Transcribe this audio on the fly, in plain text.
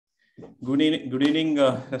Good evening,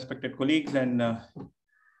 respected colleagues and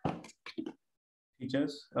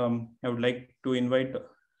teachers. I would like to invite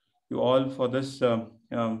you all for this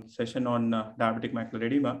session on diabetic macular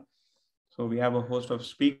edema. So we have a host of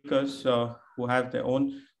speakers who have their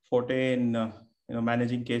own forte in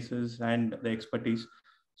managing cases and the expertise.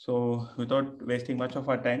 So without wasting much of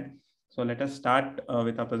our time, so let us start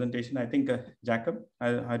with our presentation. I think Jacob,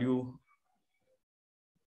 are you?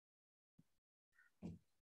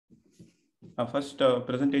 Our first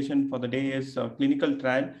presentation for the day is clinical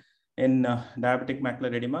trial in diabetic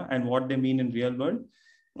macular edema and what they mean in real world.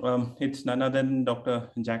 It's none other than Dr.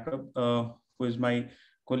 Jacob, who is my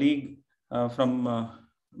colleague from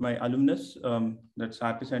my alumnus, that's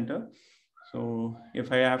RP Center. So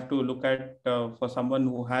if I have to look at for someone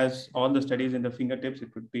who has all the studies in the fingertips,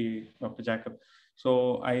 it would be Dr. Jacob.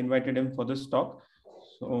 So I invited him for this talk.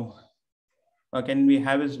 So can we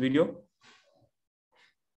have his video?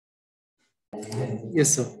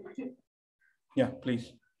 Yes, sir. Yeah,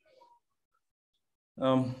 please.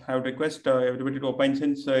 I would request everybody to opine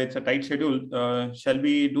since it's a tight schedule. Shall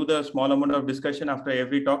we do the small amount of discussion after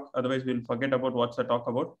every talk? Otherwise, we'll forget about what's the talk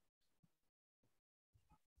about.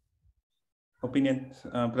 Opinions,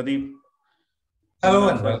 Pradeep. Hello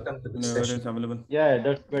and welcome to this session. Is available. Yeah,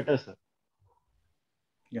 that's better, sir.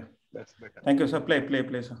 Yeah, that's better. Thank you, sir. Play,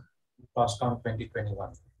 sir. PostCon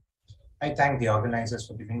 2021. I thank the organizers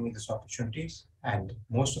for giving me this opportunities, and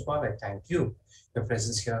most of all, I thank you. Your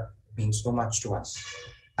presence here means so much to us.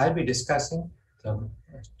 I'll be discussing the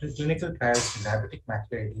clinical trials in diabetic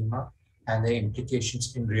macular edema and their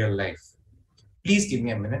implications in real life. Please give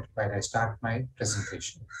me a minute while I start my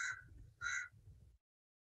presentation.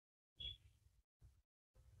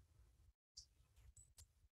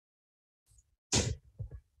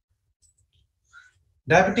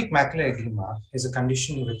 Diabetic macular edema is a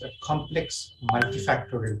condition with a complex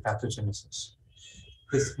multifactorial pathogenesis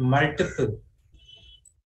with multimodal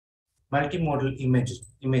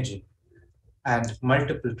imaging and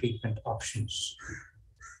multiple treatment options.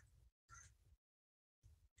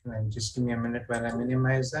 Can you just give me a minute while I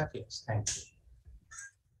minimize that? Yes, thank you.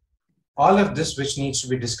 All of this which needs to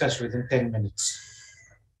be discussed within 10 minutes.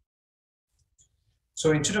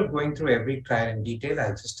 So instead of going through every trial in detail,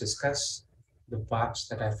 I'll just discuss the parts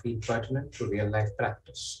that I feel pertinent to real life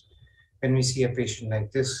practice. When we see a patient like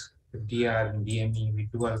this with DR and DME, we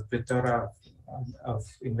do a plethora of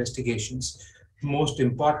investigations, most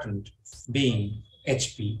important being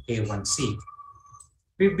HbA1c.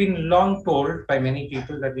 We've been long told by many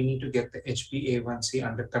people that we need to get the HbA1c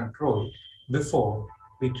under control before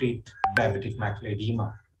we treat diabetic macular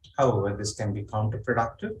edema. However, this can be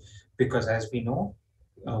counterproductive because, as we know,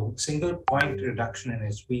 a single point reduction in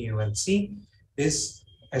HbA1c is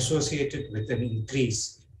associated with an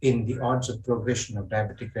increase in the odds of progression of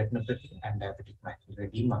diabetic retinopathy and diabetic macular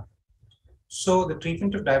edema. So the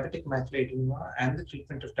treatment of diabetic macular edema and the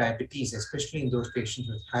treatment of diabetes, especially in those patients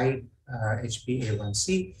with high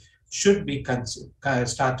HbA1c, should be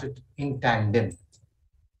started in tandem.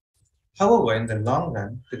 However, in the long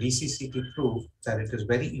run, the DCCT proved that it is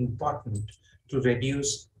very important to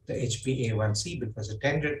reduce the HbA1c because a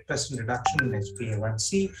 10% reduction in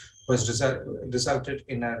HbA1c was resulted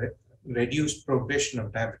in a reduced progression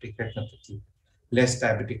of diabetic retinopathy. Less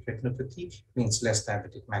diabetic retinopathy means less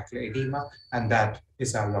diabetic macular edema, and that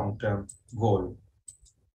is our long-term goal.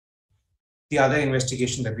 The other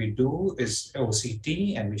investigation that we do is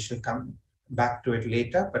OCT, and we shall come back to it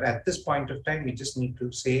later. But at this point of time, we just need to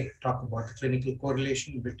talk about the clinical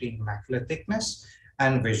correlation between macular thickness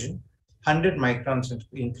and vision. 100 microns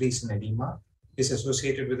increase in edema is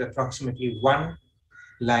associated with approximately 1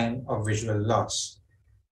 line of visual loss.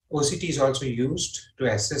 OCT is also used to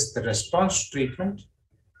assess the response to treatment,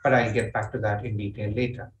 but I'll get back to that in detail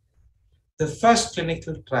later. The first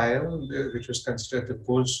clinical trial, which was considered the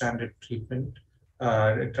gold standard treatment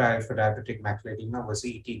trial for diabetic macular edema, was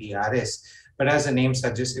ETDRS. But as the name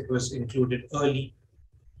suggests, it was included early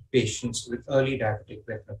patients with early diabetic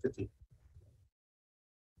retinopathy.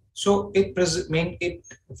 So it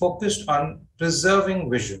focused on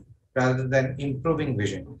preserving vision rather than improving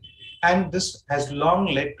vision. And this has long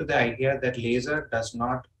led to the idea that laser does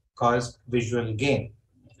not cause visual gain.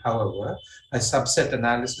 However, a subset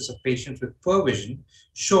analysis of patients with poor vision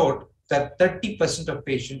showed that 30% of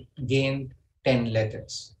patients gained 10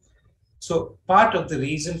 letters. So part of the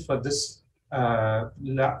reason for this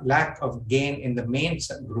lack of gain in the main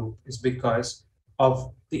group is because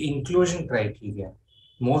of the inclusion criteria.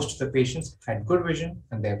 Most of the patients had good vision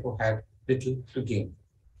and therefore had little to gain.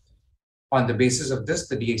 On the basis of this,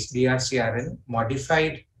 the DRCRN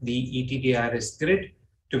modified the ETDRS grid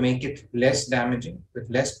to make it less damaging with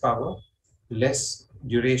less power, less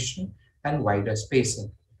duration, and wider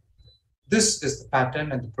spacing. This is the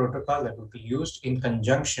pattern and the protocol that will be used in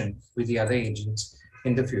conjunction with the other agents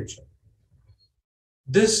in the future.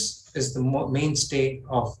 This is the mainstay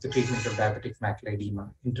of the treatment of diabetic macular edema,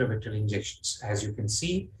 intravitreal injections. As you can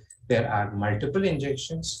see, there are multiple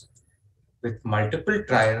injections with multiple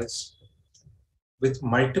trials, with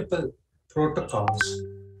multiple protocols,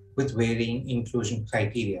 with varying inclusion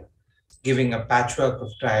criteria, giving a patchwork of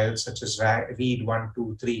trials such as READ 1,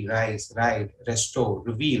 2, 3, RISE, RIDE, RESTORE,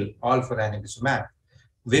 REVEAL, all for ranibizumab,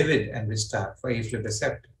 VIVID and VISTA for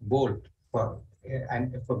aflibercept, BOLT for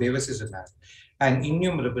bevacizumab, and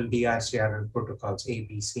innumerable DRCRL protocols A,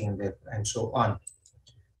 B, C, and so on.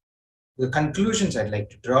 The conclusions I'd like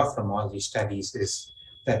to draw from all these studies is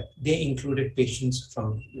that they included patients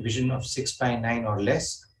from vision of 6/9 or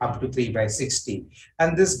less up to 3/60.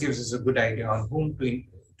 And this gives us a good idea on whom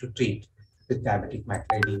to treat with diabetic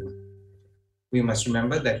macular edema. We must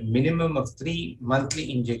remember that minimum of 3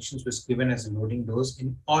 monthly injections was given as a loading dose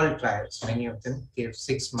in all trials. Many of them gave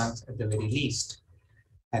 6 months at the very least.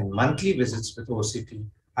 And monthly visits with OCT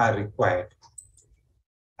are required.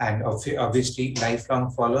 And obviously, lifelong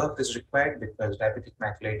follow-up is required because diabetic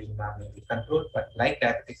macular edema may be controlled, but like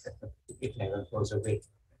diabetic retinopathy, it never goes away.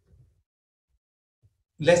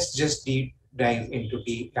 Let's just deep dive into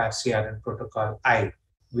the DRCRL protocol I,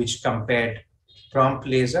 which compared prompt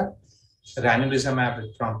laser, ranibizumab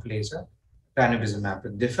with prompt laser, ranibizumab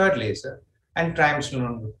with deferred laser, and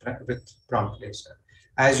triamcinolone with prompt laser.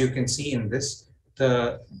 As you can see in this,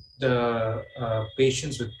 the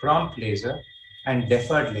patients with prompt laser and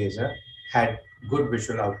deferred laser had good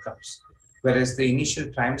visual outcomes, whereas the initial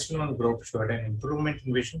triamcinolone group showed an improvement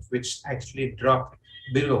in vision, which actually dropped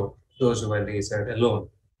below those who were lasered alone.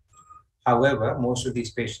 However, most of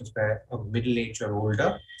these patients were of middle age or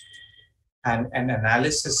older, and an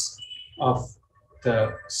analysis of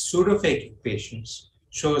the pseudophakic patients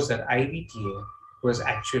shows that IVTA was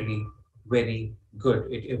actually very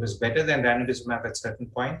good. It was better than ranibizumab at certain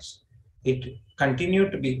points. It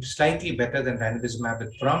continued to be slightly better than ranibizumab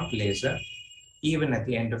with prompt laser, even at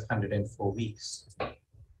the end of 104 weeks.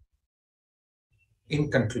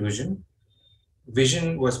 In conclusion,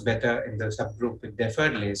 vision was better in the subgroup with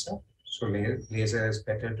deferred laser. So laser is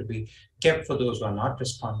better to be kept for those who are not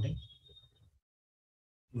responding.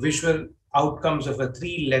 Visual outcomes of a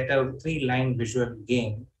 3-line visual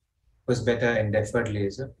gain was better in deferred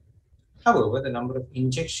laser. However, the number of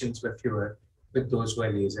injections were fewer with those who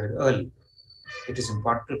were lasered early. It is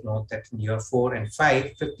important to note that in year 4 and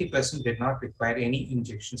 5, 50% did not require any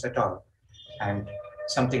injections at all. And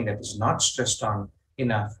something that is not stressed on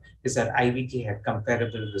enough is that IVT had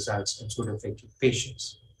comparable results in pseudophakic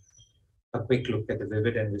patients. A quick look at the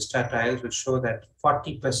VIVID and VISTA trials will show that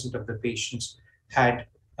 40% of the patients had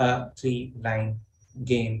a 3-line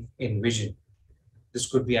gain in vision. This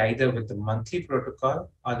could be either with the monthly protocol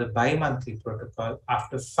or the bi-monthly protocol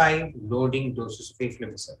after 5 loading doses of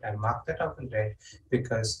aflibercept. I marked that out in red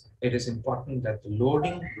because it is important that the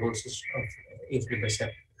loading doses of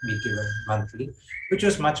aflibercept be given monthly, which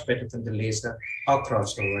was much better than the laser or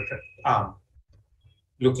crossover arm.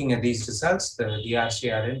 Looking at these results, the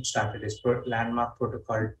DRCRN started its landmark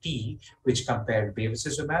protocol T, which compared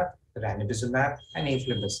bevacizumab, ranibizumab, and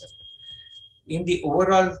aflibercept. In the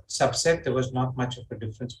overall subset, there was not much of a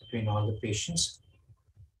difference between all the patients.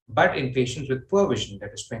 But in patients with poor vision,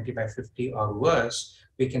 that is 20/50 or worse,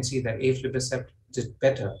 we can see that aflibercept did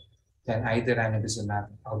better than either ranibizumab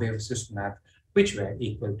or bevacizumab, which were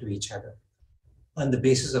equal to each other. On the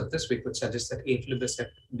basis of this, we could suggest that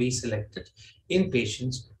aflibercept be selected in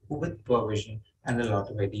patients who with poor vision and a lot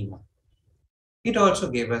of edema. It also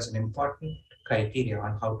gave us an important criteria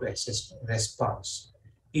on how to assess response.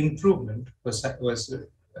 Improvement was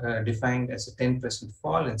defined as a 10%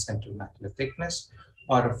 fall in central macular thickness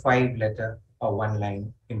or a 5-letter or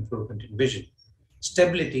 1-line improvement in vision.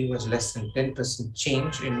 Stability was less than 10%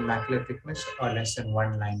 change in macular thickness or less than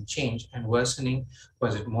 1-line change, and worsening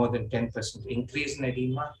was it more than 10% increase in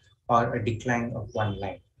edema or a decline of 1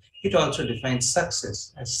 line. It also defines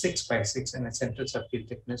success as 6/6 and a central subfield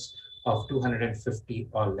thickness of 250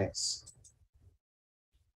 or less.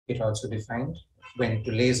 It also defined when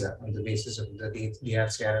to laser on the basis of the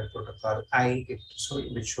DRCRL protocol I,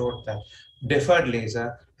 which showed that deferred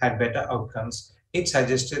laser had better outcomes. It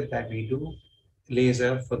suggested that we do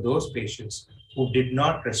laser for those patients who did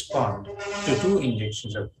not respond to 2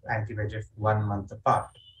 injections of anti-VEGF 1 month apart.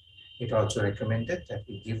 It also recommended that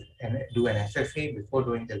we do an FFA before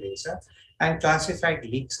doing the laser and classified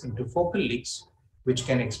leaks into focal leaks, which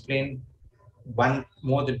can explain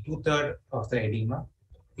more than 2/3 of the edema,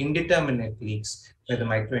 indeterminate leaks where the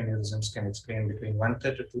microaneurysms can explain between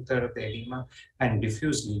 1/3 to 2/3 of the edema, and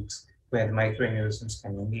diffuse leaks where the microaneurysms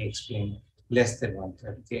can only explain less than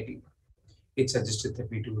 1/3 of the edema. It's suggested that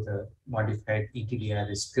we do the modified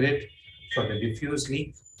ETDRS grid for the diffuse leak,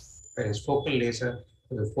 whereas focal laser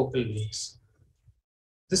for the focal leaks.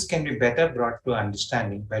 This can be better brought to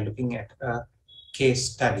understanding by looking at a case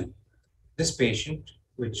study. This patient,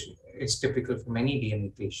 which is typical for many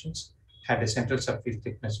DME patients, had a central subfield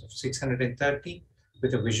thickness of 630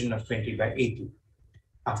 with a vision of 20/80.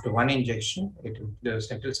 After one injection, the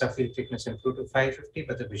central subfield thickness improved to 550,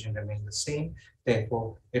 but the vision remained the same. Therefore,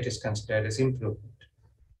 it is considered as improvement.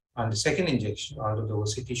 On the second injection, although the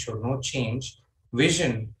OCT showed no change,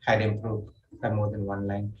 vision had improved by more than one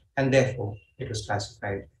line, and therefore it was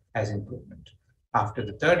classified as improvement. After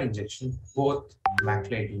the third injection, both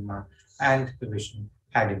macular edema and the vision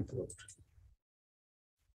had improved.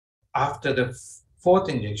 After the fourth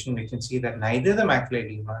injection, we can see that neither the macular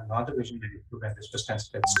edema nor the vision had improved, and this was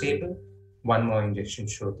considered stable. One more injection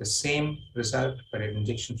showed the same result, but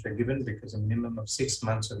injections were given because a minimum of 6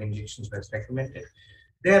 months of injections was recommended.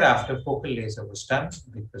 Thereafter, focal laser was done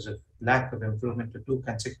because of lack of improvement to 2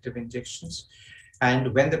 consecutive injections.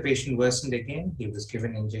 And when the patient worsened again, he was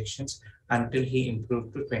given injections until he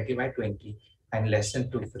improved to 20/20 and less than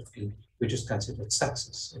 250, which is considered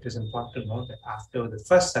success. It is important to know that after the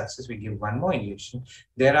first success, we give one more injection.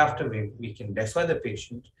 Thereafter, we can defer the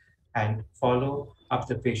patient and follow up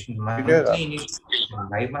the patient monthly initially, then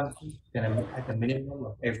bi-monthly, then at a minimum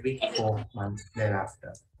of every 4 months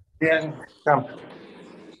thereafter.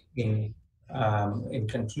 In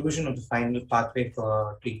conclusion of the final pathway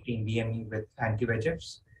for treating DME with anti-VEGFs,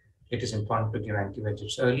 it is important to give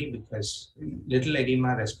anti-VEGFs early because little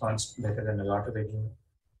edema responds better than a lot of edema.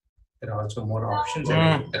 There are also more options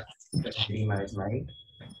available when edema is mild.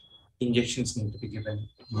 Injections need to be given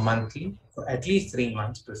monthly for at least 3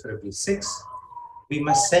 months, preferably 6. We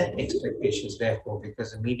must set expectations, therefore,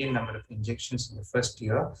 because the median number of injections in the first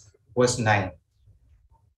year was 9.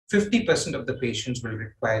 50% of the patients will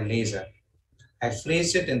require laser. I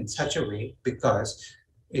phrased it in such a way because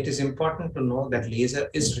it is important to know that laser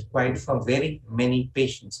is required for very many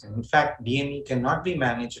patients. And in fact, DME cannot be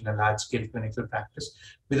managed in a large-scale clinical practice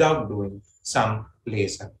without doing some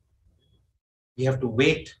laser. We have to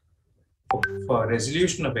wait for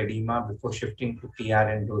resolution of edema before shifting to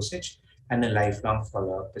PRN dosage, and a lifelong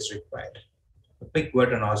follow-up is required. A quick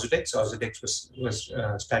word on Ozurdex. Ozurdex was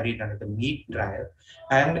studied under the MEAD trial,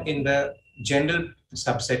 and in the general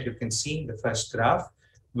subset, you can see in the first graph,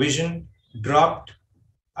 vision dropped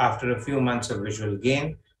after a few months of visual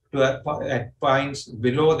gain to at points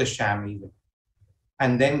below the sham even,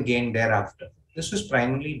 and then gained thereafter. This was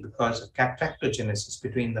primarily because of cataractogenesis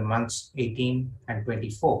between the months 18 and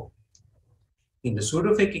 24. In the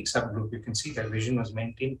pseudophakic subgroup, you can see that vision was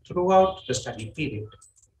maintained throughout the study period.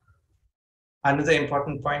 Another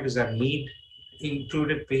important point is that MEAD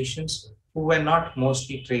included patients who were not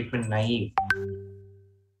mostly treatment naive.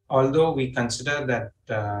 Although we consider that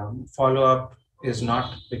follow-up is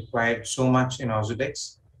not required so much in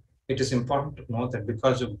Ozurdex, it is important to know that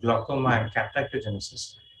because of glaucoma and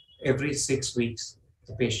cataractogenesis, every 6 weeks,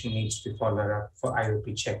 the patient needs to follow up for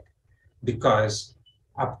IOP check, because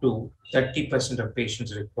up to 30% of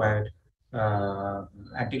patients required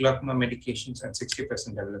anti-glaucoma medications and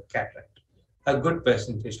 60% developed cataract. A good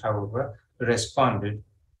percentage, however, responded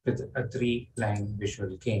with a 3-line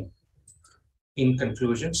visual gain. In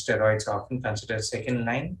conclusion, steroids are often considered second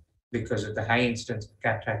line because of the high incidence of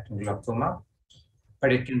cataract and glaucoma,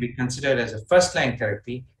 but it can be considered as a first-line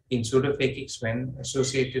therapy in pseudophakics when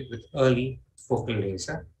associated with early focal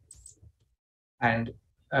laser. And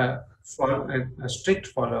a strict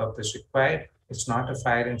follow-up is required. It's not a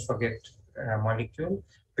fire and forget molecule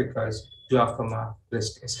because glaucoma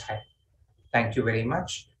risk is high. Thank you very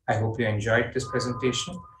much. I hope you enjoyed this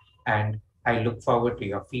presentation, and I look forward to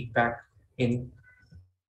your feedback in.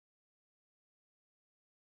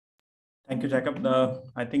 Thank you, Jacob.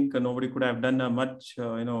 I think nobody could have done a much,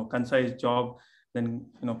 concise job than,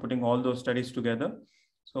 putting all those studies together.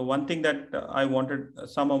 So one thing that I wanted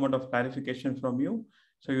some amount of clarification from you.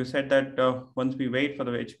 So you said that once we wait for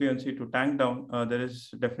the HbA1c to tank down, there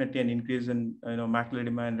is definitely an increase in macular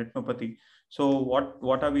edema and retinopathy. So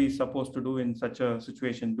what are we supposed to do in such a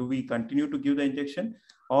situation? Do we continue to give the injection,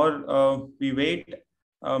 or we wait?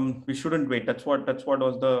 We shouldn't wait. That's what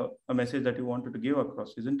was the message that you wanted to give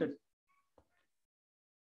across, isn't it?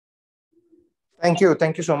 Thank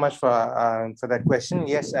you so much for that question.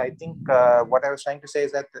 Yes, I think what I was trying to say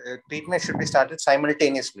is that treatment should be started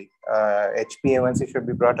simultaneously. HbA1c should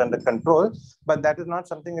be brought under control, but that is not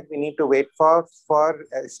something that we need to wait for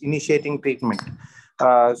initiating treatment.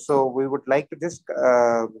 So we would like to just,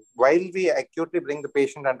 while we acutely bring the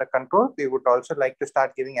patient under control, we would also like to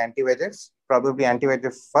start giving anti-VEGFs, probably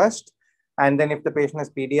anti-VEGF first, and then if the patient has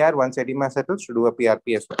PDR, once edema settles, to do a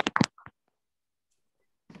PRP as well.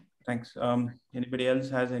 Thanks. Anybody else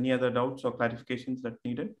has any other doubts or clarifications that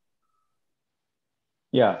needed?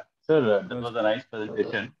 Yeah, sir, that was a nice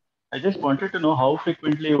presentation. I just wanted to know how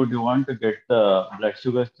frequently would you want to get the blood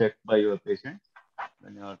sugars checked by your patient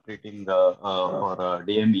when you are treating for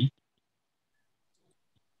DME?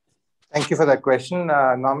 Thank you for that question.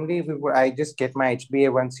 Normally, I just get my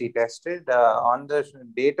HbA1c tested. On the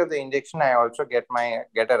date of the injection, I also get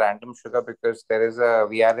a random sugar because there is a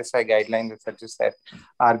VRSI guideline that suggests that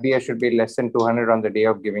RBS should be less than 200 on the day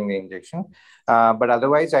of giving the injection. But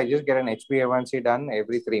otherwise, I just get an HbA1c done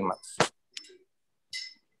every 3 months.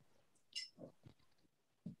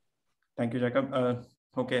 Thank you, Jacob.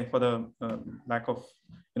 Okay, for the lack of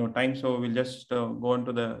time, so we'll just go on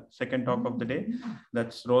to the second talk of the day.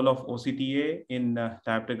 That's role of OCTA in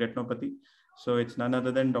diabetic retinopathy. So it's none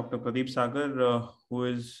other than Dr. Pradeep Sagar, who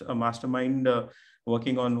is a mastermind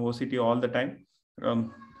working on OCTA all the time.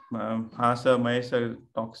 Asa Mahesh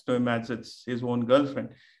talks to him as it's his own girlfriend.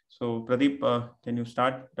 So Pradeep, can you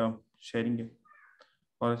start sharing it?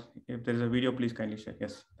 Or if there is a video, please kindly share.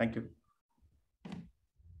 Yes, thank you.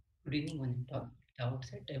 Good evening, one and all. At the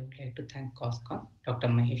outset, I would like to thank COSCON, Dr.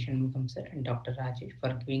 Mahesh Mugam sir and Dr. Rajesh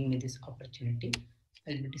for giving me this opportunity.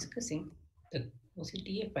 I'll be discussing the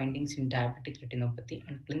OCTA findings in diabetic retinopathy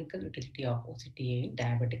and clinical utility of OCTA in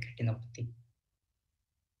diabetic retinopathy.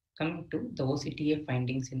 Coming to the OCTA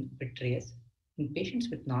findings in vitreous, in patients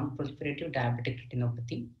with non-proliferative diabetic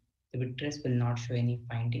retinopathy, the vitreous will not show any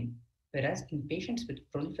finding, whereas in patients with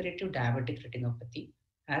proliferative diabetic retinopathy,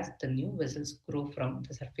 as the new vessels grow from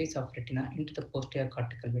the surface of retina into the posterior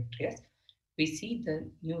cortical vitreous, we see the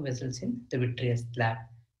new vessels in the vitreous slab.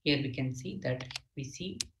 Here we can see that we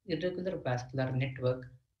see irregular vascular network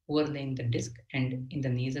overlaying the disc and in the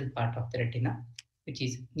nasal part of the retina, which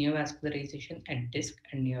is neovascularization at disc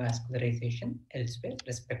and neovascularization elsewhere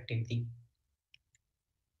respectively.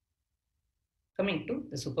 Coming to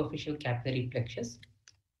the superficial capillary plexus,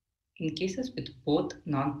 in cases with both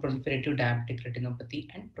non-proliferative diabetic retinopathy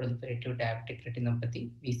and proliferative diabetic retinopathy,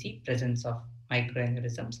 we see presence of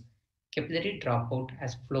microaneurysms, capillary dropout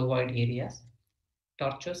as phlovoid areas,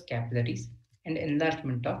 tortuous capillaries, and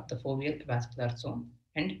enlargement of the foveal vascular zone,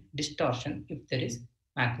 and distortion if there is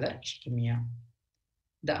macular ischemia.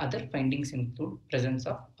 The other findings include presence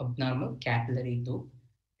of abnormal capillary loop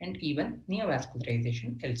and even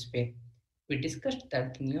neovascularization elsewhere. We discussed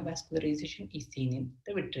that the neovascularization is seen in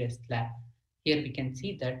the vitreous slab. Here we can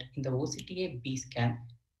see that in the OCTA B scan,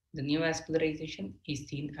 the neovascularization is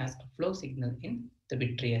seen as a flow signal in the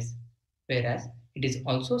vitreous, whereas it is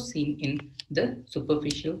also seen in the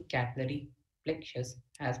superficial capillary plexus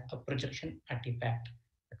as a projection artifact,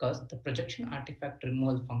 because the projection artifact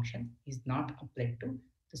removal function is not applied to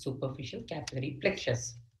the superficial capillary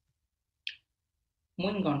plexus.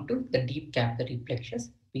 Moving on to the deep capillary plexus,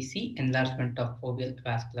 we see enlargement of foveal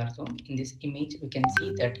vascular zone. In this image, we can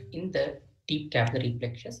see that in the deep capillary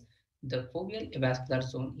plexus, the foveal vascular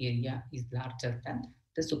zone area is larger than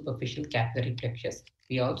the superficial capillary plexus.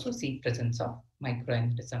 We also see presence of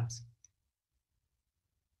microaneurysms.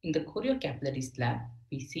 In the choriocapillary slab,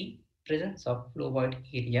 we see presence of phlovoid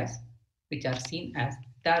areas, which are seen as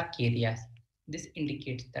dark areas. This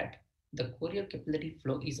indicates that the choriocapillary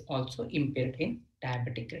flow is also impaired in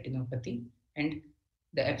diabetic retinopathy, and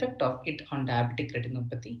the effect of it on diabetic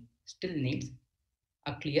retinopathy still needs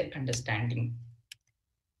a clear understanding.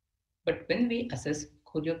 But when we assess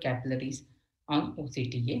choriocapillaries on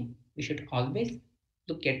OCTA, we should always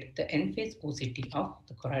look at the end-phase OCT of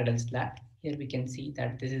the choroidal slab. Here we can see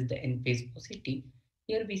that this is the end-phase OCT.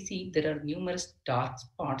 Here we see there are numerous dark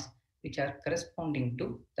spots which are corresponding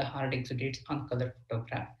to the hard exudates on color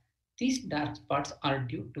photograph. These dark spots are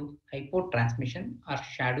due to hypotransmission or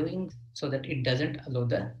shadowing so that it doesn't allow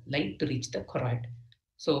the light to reach the choroid.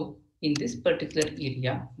 So in this particular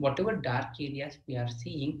area, whatever dark areas we are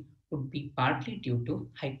seeing would be partly due to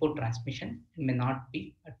hypotransmission and may not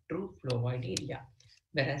be a true phlovoid area.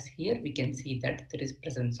 Whereas here we can see that there is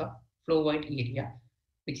presence of phlovoid area,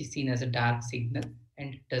 which is seen as a dark signal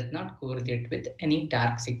and does not correlate with any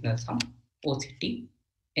dark signals on OCT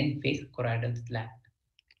end-phase choroidal slab.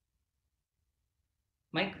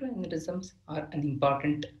 Microaneurysms are an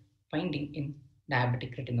important finding in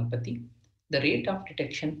diabetic retinopathy. The rate of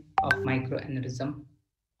detection of microaneurysm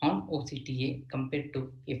on OCTA compared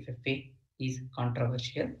to FFA is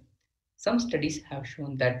controversial. Some studies have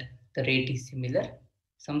shown that the rate is similar,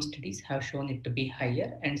 some studies have shown it to be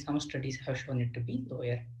higher, and some studies have shown it to be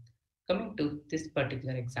lower. Coming to this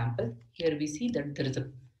particular example, here we see that there is a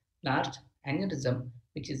large aneurysm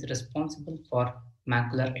which is responsible for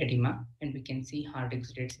macular edema, and we can see hard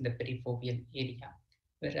exudates in the perifoveal area,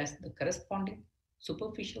 whereas the corresponding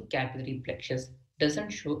superficial capillary plexus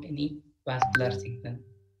doesn't show any vascular signal,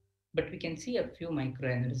 but we can see a few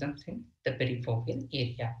microaneurysms in the perifoveal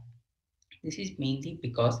area. This is mainly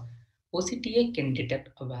because OCTA can detect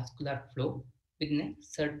a vascular flow within a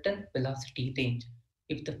certain velocity range.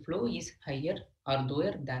 If the flow is higher or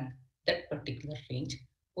lower than that particular range,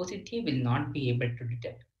 OCTA will not be able to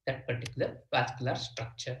detect that particular vascular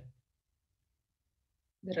structure.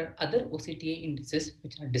 There are other OCTA indices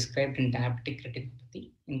which are described in diabetic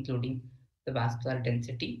retinopathy, including the vascular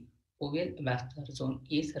density, foveal avascular zone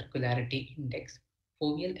A circularity index,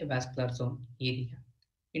 foveal avascular zone area,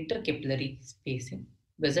 intercapillary spacing,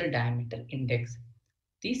 vessel diameter index.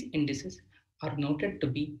 These indices are noted to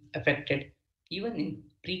be affected even in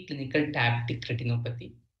preclinical diabetic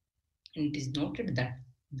retinopathy, and it is noted that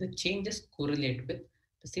the changes correlate with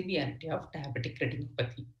the severity of diabetic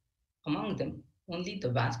retinopathy. Among them, only the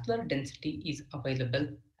vascular density is available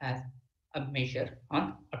as a measure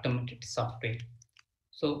on automated software.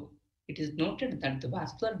 So it is noted that the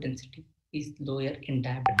vascular density is lower in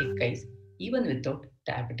diabetic guys even without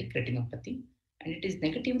diabetic retinopathy, and it is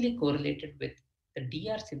negatively correlated with the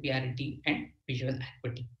DR severity and visual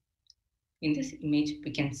acuity. In this image,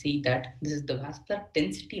 we can see that this is the vascular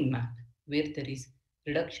density map where there is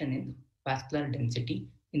reduction in vascular density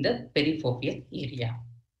in the perifoveal area.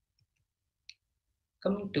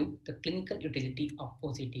 Coming to the clinical utility of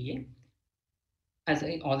OCTA, as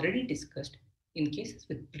I already discussed, in cases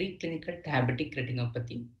with preclinical diabetic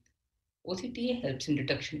retinopathy, OCTA helps in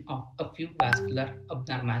detection of a few vascular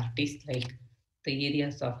abnormalities like the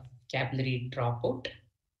areas of capillary dropout,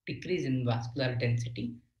 decrease in vascular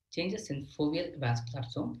density, changes in foveal vascular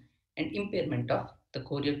zone, and impairment of the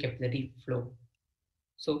choriocapillary flow.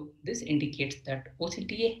 So this indicates that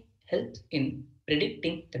OCTA helps in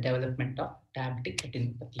predicting the development of diabetic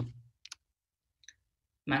retinopathy.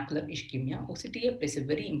 Macular ischemia. OCTA plays a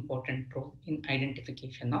very important role in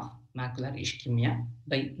identification of macular ischemia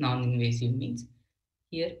by non-invasive means.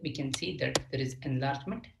 Here we can see that there is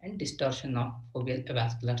enlargement and distortion of foveal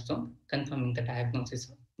avascular zone, confirming the diagnosis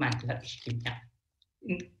of macular ischemia.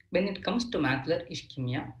 When it comes to macular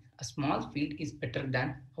ischemia, a small field is better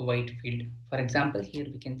than a wide field. For example, here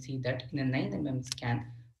we can see that in a 9 mm scan,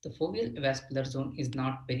 the foveal avascular zone is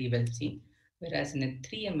not very well seen, whereas in a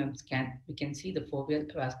 3 mm scan, we can see the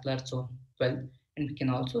foveal avascular zone well, and we can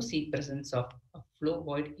also see presence of flow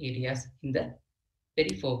void areas in the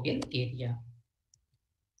perifoveal area.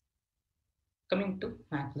 Coming to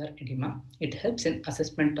macular edema, it helps in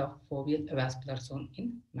assessment of foveal avascular zone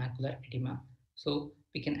in macular edema. So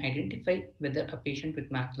we can identify whether a patient with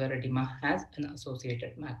macular edema has an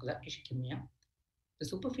associated macular ischemia. The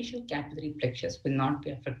superficial capillary plexus will not be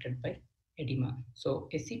affected by edema. So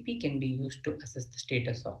SCP can be used to assess the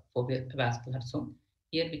status of foveal avascular zone.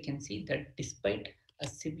 Here we can see that despite a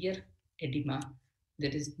severe edema, there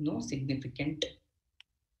is no significant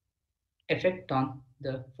effect on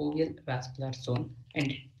the foveal vascular zone,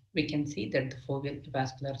 and we can see that the foveal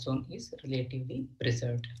vascular zone is relatively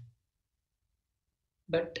preserved.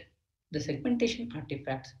 But the segmentation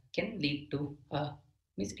artifacts can lead to a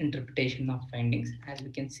misinterpretation of findings. As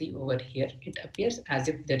we can see over here, it appears as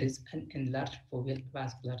if there is an enlarged foveal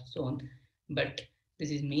vascular zone, but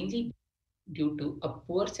this is mainly due to a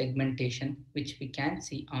poor segmentation which we can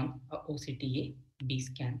see on a OCTA B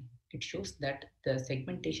scan. It shows that the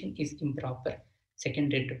segmentation is improper,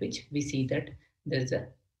 secondary to which we see that there is a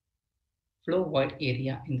flow void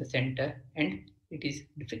area in the center, and it is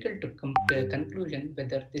difficult to come to a conclusion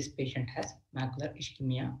whether this patient has macular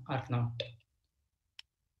ischemia or not.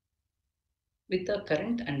 With the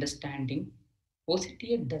current understanding,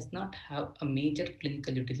 OCTA does not have a major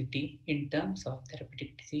clinical utility in terms of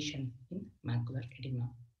therapeutic decision in macular edema.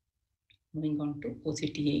 Moving on to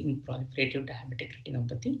OCTA in proliferative diabetic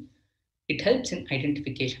retinopathy, it helps in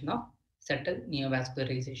identification of subtle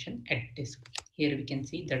neovascularization at disc. Here we can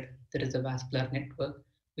see that there is a vascular network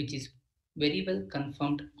which is very well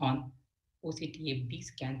confirmed on OCTA B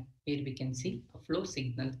scan, where we can see a flow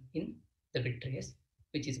signal in the vitreous,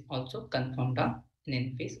 which is also confirmed on an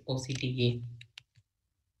in-phase OCTA.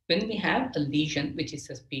 When we have a lesion which is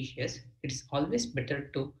suspicious, it's always better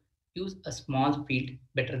to use a small field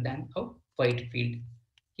better than a wide field.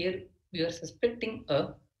 Here We were suspecting a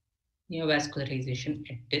neovascularization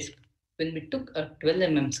at disc. When we took a 12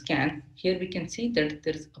 mm scan, here we can see that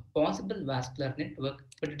there is a possible vascular network,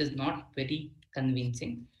 but it is not very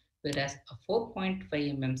convincing, whereas a 4.5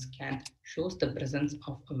 mm scan shows the presence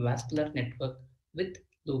of a vascular network with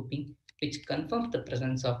looping, which confirms the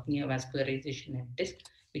presence of neovascularization at disc,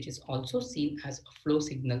 which is also seen as a flow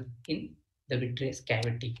signal in the vitreous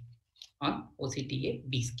cavity on OCTA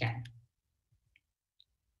B scan.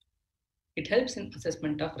 It helps in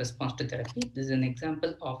assessment of response to therapy. This is an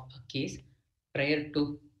example of a case prior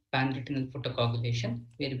to pan-retinal photocoagulation,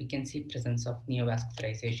 where we can see presence of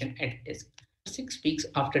neovascularization at disc. 6 weeks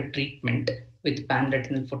after treatment with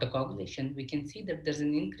pan-retinal photocoagulation, we can see that there's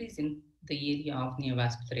an increase in the area of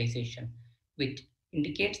neovascularization, which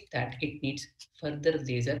indicates that it needs further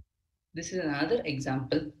laser. This is another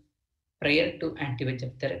example prior to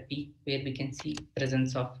anti-VEGF therapy, where we can see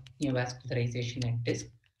presence of neovascularization at disc.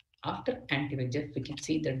 After anti-VEGF, we can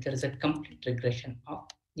see that there is a complete regression of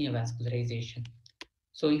neovascularization.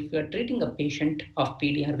 So if you are treating a patient of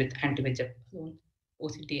PDR with anti-VEGF alone,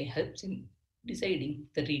 OCTA helps in deciding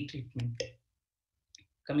the retreatment.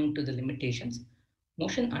 Coming to the limitations,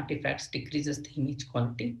 motion artifacts decreases the image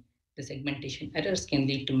quality. The segmentation errors can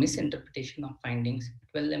lead to misinterpretation of findings.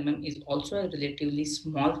 12 mm is also a relatively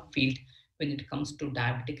small field when it comes to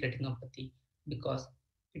diabetic retinopathy because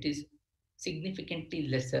it is significantly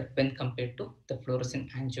lesser when compared to the fluoresceint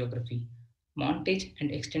angiography. Montage and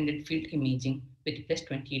extended field imaging with plus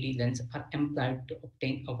 20D lens are employed to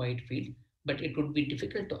obtain a wide field, but it would be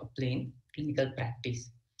difficult to apply in clinical practice.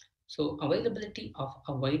 So availability of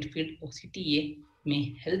a wide field OCTA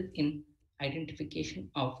may help in identification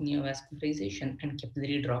of neovascularization and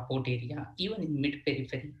capillary dropout area even in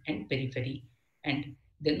mid-periphery and periphery, and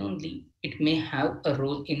then only it may have a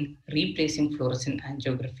role in replacing fluoresceint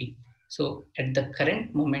angiography. So at the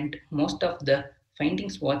current moment, most of the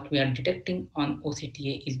findings what we are detecting on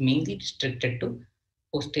OCTA is mainly restricted to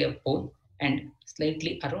posterior pole and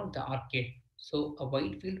slightly around the arcade. So a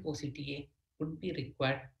wide field OCTA would be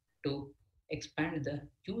required to expand the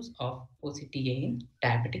use of OCTA in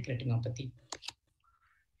diabetic retinopathy.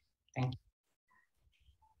 Thank you.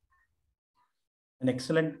 An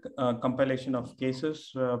excellent compilation of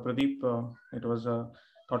cases, Pradeep. It was a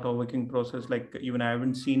thought-provoking process. Like even I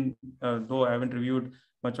haven't seen, though I haven't reviewed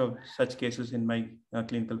much of such cases in my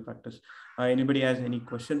clinical practice. Anybody has any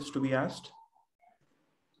questions to be asked?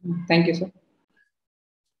 Thank you, sir.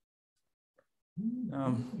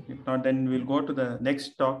 If not, then we'll go to the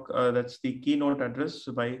next talk. That's the keynote address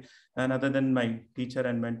by none other than my teacher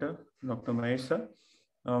and mentor, Dr. Mahesh sir.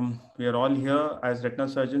 We are all here as retina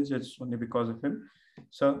surgeons. It's only because of him.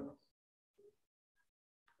 So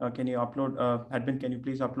can you upload, admin, can you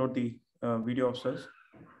please upload the video of sirs?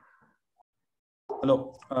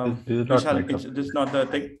 Hello, Vishal, this is not the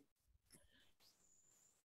thing.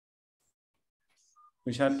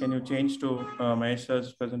 Vishal, can you change to Mahesh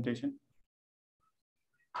sir's presentation?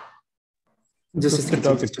 Just a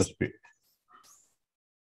second.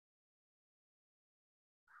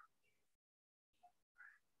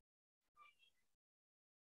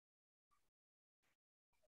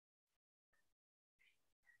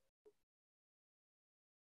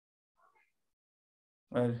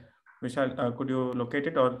 Vishal, could you locate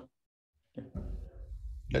it or?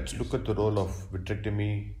 Let's look at the role of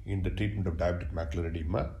vitrectomy in the treatment of diabetic macular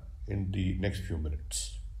edema in the next few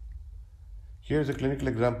minutes. Here is a clinical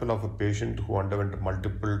example of a patient who underwent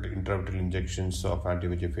multiple intravitreal injections of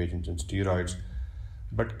anti-VEGF agents and steroids,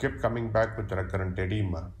 but kept coming back with recurrent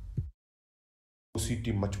edema.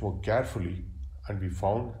 OCT much more carefully, and we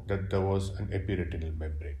found that there was an epiretinal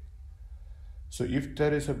membrane. So if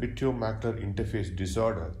there is a vitreomacular interface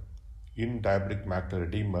disorder in diabetic macular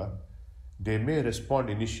edema, they may respond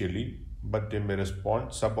initially, but they may respond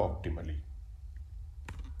suboptimally.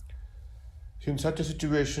 In such a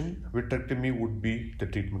situation, vitrectomy would be the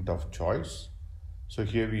treatment of choice. So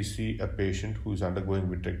here we see a patient who is undergoing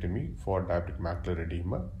vitrectomy for diabetic macular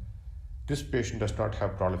edema. This patient does not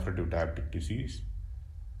have proliferative diabetic disease.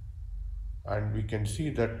 And we can see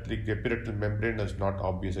that the epiretinal membrane is not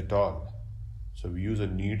obvious at all. So we use a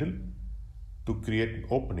needle to create an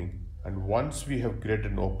opening, and once we have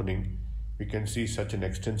created an opening, we can see such an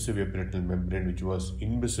extensive epiretinal membrane which was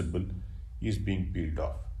invisible is being peeled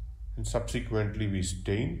off. And subsequently we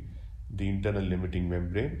stain the internal limiting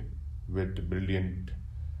membrane with brilliant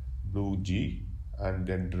blue G and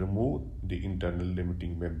then remove the internal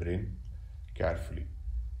limiting membrane carefully.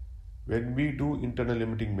 When we do internal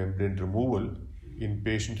limiting membrane removal in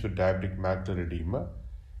patients with diabetic macular edema,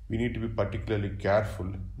 we need to be particularly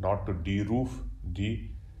careful not to de-roof the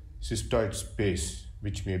cystoid space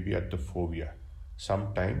which may be at the fovea.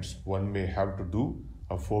 Sometimes one may have to do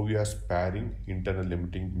a fovea sparing internal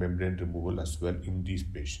limiting membrane removal as well in these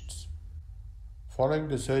patients. Following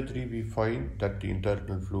the surgery, we find that the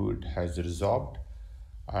internal fluid has resorbed,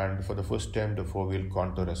 and for the first time the foveal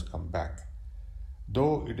contour has come back.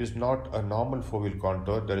 Though it is not a normal foveal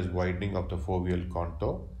contour, there is widening of the foveal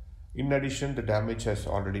contour. In addition, the damage has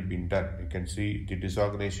already been done. You can see the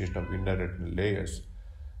disorganization of inner retinal layers.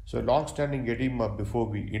 So long-standing edema before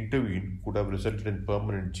we intervene could have resulted in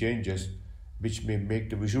permanent changes, which may make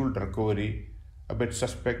the visual recovery a bit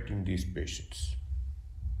suspect in these patients.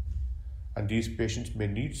 And these patients may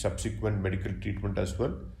need subsequent medical treatment as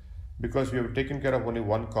well, because we have taken care of only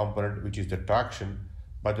one component, which is the traction,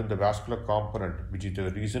 but then the vascular component, which is the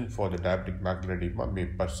reason for the diabetic macular edema, may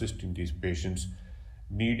persist in these patients,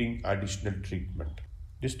 needing additional treatment.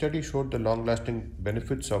 This study showed the long-lasting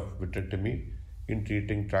benefits of vitrectomy in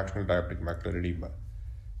treating tractional diabetic macular edema.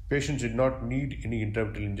 Patients did not need any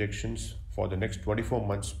intravitreal injections for the next 24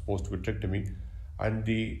 months post-vitrectomy, and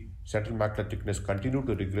the central macular thickness continued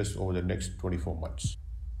to regress over the next 24 months.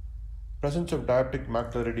 Presence of diabetic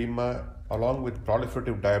macular edema along with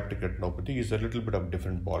proliferative diabetic retinopathy is a little bit of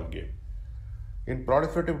different ball game. In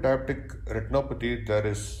proliferative diabetic retinopathy, there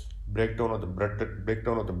is breakdown of the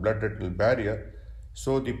blood retinal barrier,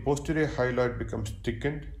 so the posterior hyaloid becomes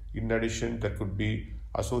thickened. In addition, there could be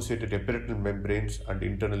associated epiretinal membranes and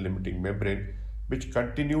internal limiting membrane, which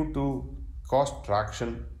continue to cause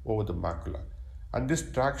traction over the macula. And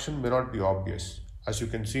this traction may not be obvious. As you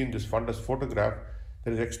can see in this fundus photograph,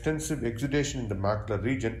 there is extensive exudation in the macular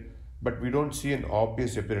region, but we don't see an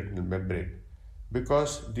obvious epiretinal membrane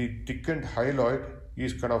because the thickened hyaloid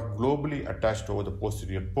is kind of globally attached over the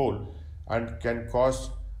posterior pole and can cause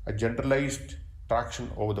a generalized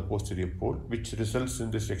traction over the posterior pole, which results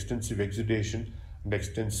in this extensive exudation and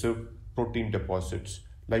extensive protein deposits,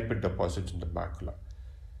 lipid deposits in the macula.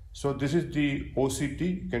 So this is the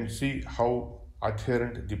OCT. You can see how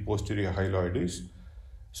adherent the posterior hyaloid is.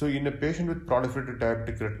 So in a patient with proliferative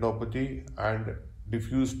diabetic retinopathy and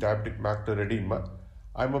diffuse diabetic macular edema,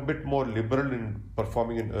 I'm a bit more liberal in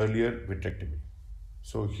performing an earlier vitrectomy.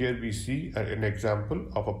 So here we see an example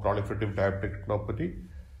of a proliferative diabetic retinopathy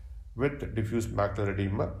with diffuse macular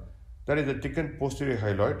edema. That is a thickened posterior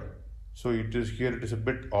hyaloid. So it is a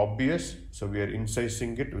bit obvious. So we are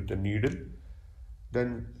incising it with a needle,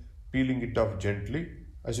 then peeling it off gently.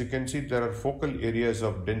 As you can see, there are focal areas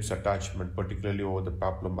of dense attachment, particularly over the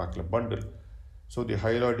papillomacular bundle. So the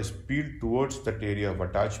hyaloid is peeled towards that area of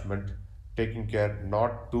attachment, taking care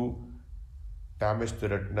not to damage the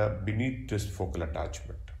retina beneath this focal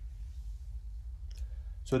attachment.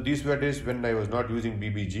 So these were days when I was not using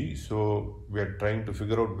BBG, so we are trying to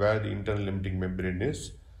figure out where the internal limiting membrane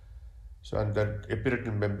is. So and that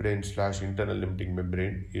epiretinal membrane / internal limiting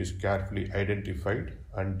membrane is carefully identified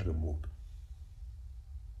and removed.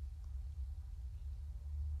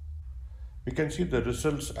 We can see the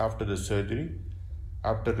results after the surgery.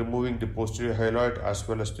 After removing the posterior hyaloid as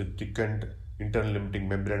well as the thickened internal limiting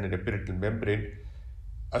membrane and epiretinal membrane,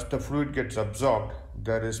 as the fluid gets absorbed,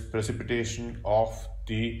 there is precipitation of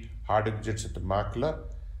the hard exudates at the macula,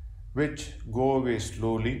 which go away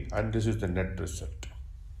slowly, and this is the net result.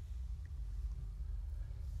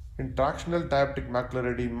 In tractional diabetic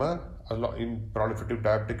macular edema, in proliferative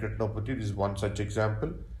diabetic retinopathy, this is one such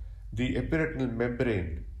example. The epiretinal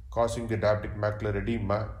membrane causing the diabetic macular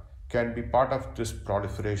edema can be part of this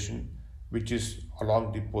proliferation, which is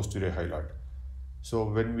along the posterior hyaloid. So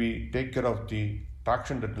when we take care of the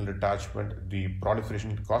traction retinal detachment, the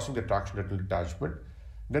proliferation causing the traction retinal detachment,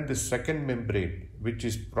 then the second membrane, which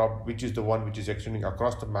is the one which is extending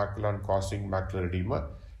across the macula and causing macular edema,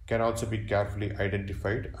 can also be carefully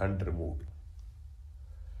identified and removed.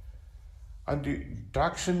 And the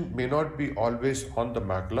traction may not be always on the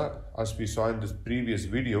macula. As we saw in this previous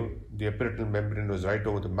video, the epiretinal membrane was right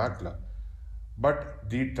over the macula. But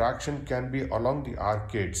the traction can be along the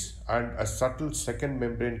arcades, and a subtle second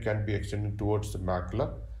membrane can be extended towards the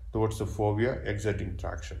macula, towards the fovea, exerting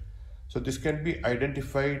traction. So this can be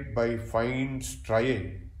identified by fine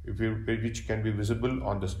striae, which can be visible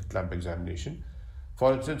on the slit lamp examination.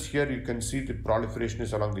 For instance, here you can see the proliferation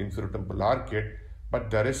is along the inferotemporal arcade, but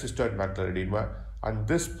there is cystoid macular edema, and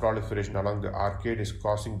this proliferation along the arcade is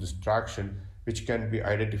causing this traction, which can be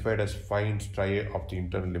identified as fine striae of the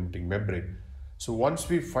internal limiting membrane. So once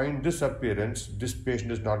we find this appearance, this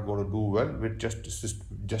patient is not going to do well with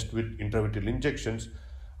just with intravitreal injections,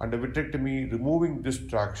 and a vitrectomy removing this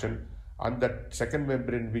traction and that second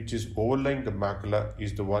membrane which is overlying the macula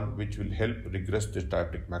is the one which will help regress this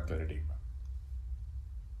diabetic macular edema.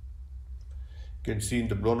 You can see in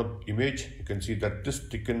the blown up image, you can see that this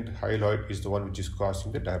thickened hyaloid is the one which is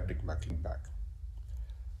causing the diabetic macular impact.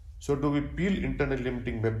 So do we peel internal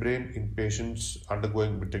limiting membrane in patients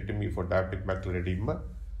undergoing vitrectomy for diabetic macular edema?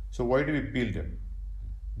 So why do we peel them?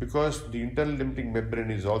 Because the internal limiting membrane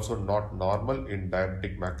is also not normal in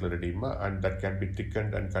diabetic macular edema, and that can be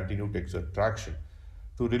thickened and continue to exert traction.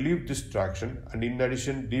 To relieve this traction, and in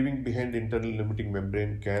addition, leaving behind the internal limiting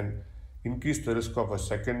membrane can increase the risk of a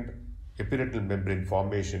second epiretinal membrane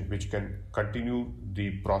formation, which can continue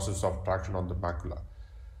the process of traction on the macula.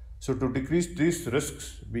 So to decrease these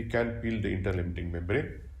risks, we can peel the internal limiting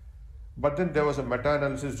membrane. But then there was a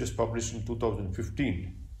meta-analysis just published in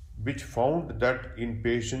 2015, which found that in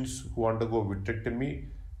patients who undergo vitrectomy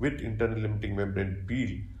with internal limiting membrane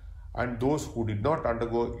peel and those who did not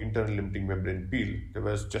undergo internal limiting membrane peel, there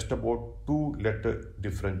was just about 2-letter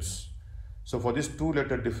difference. So for this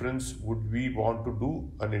 2-letter difference, would we want to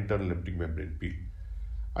do an internal limiting membrane peel?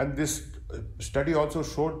 And this study also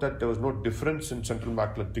showed that there was no difference in central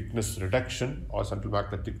macular thickness reduction or central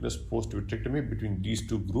macular thickness post-vitrectomy between these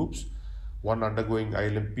two groups, one undergoing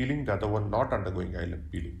ILM peeling, the other one not undergoing ILM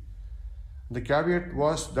peeling. The caveat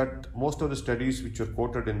was that most of the studies which were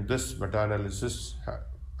quoted in this meta-analysis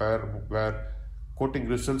were quoting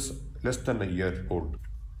results less than a year old.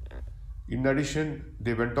 In addition,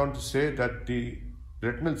 they went on to say that the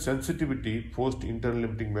retinal sensitivity post-internal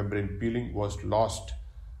limiting membrane peeling was lost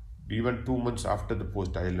even 2 months after the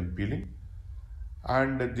post-ILM peeling,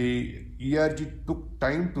 and the ERG took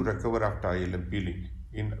time to recover after ILM peeling.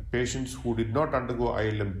 In patients who did not undergo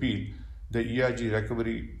ILM peel, the ERG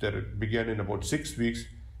recovery began in about 6 weeks.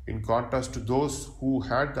 In contrast to those who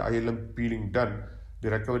had the ILM peeling done, the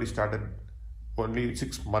recovery started only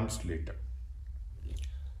 6 months later.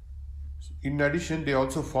 In addition, they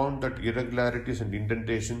also found that irregularities and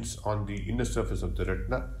indentations on the inner surface of the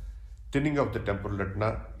retina, thinning of the temporal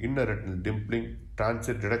retina, inner retinal dimpling,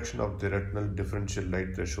 transit reduction of the retinal differential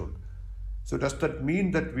light threshold. So does that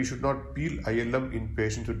mean that we should not peel ILM in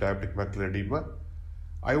patients with diabetic macular edema?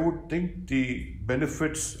 I would think the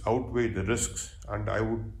benefits outweigh the risks, and I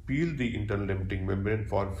would peel the internal limiting membrane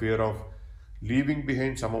for fear of leaving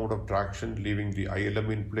behind some amount of traction, leaving the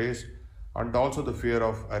ILM in place, and also the fear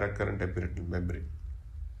of a recurrent epiretinal membrane.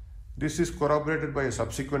 This is corroborated by a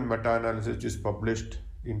subsequent meta-analysis which is published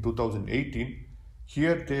in 2018.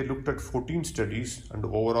 Here they looked at 14 studies and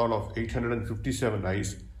overall of 857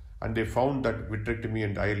 eyes, and they found that vitrectomy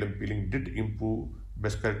and ILM peeling did improve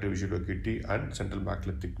best corrected visual acuity and central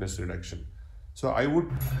macular thickness reduction. So I would,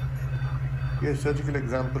 a surgical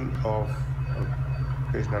example of a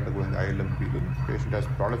patient undergoing ILM peeling. Patient has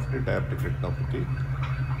proliferative diabetic retinopathy,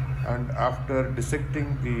 and after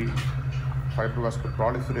dissecting the fibrovascular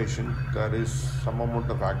proliferation, there is some amount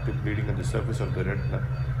of active bleeding on the surface of the retina,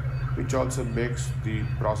 which also makes the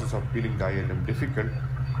process of peeling the ILM difficult,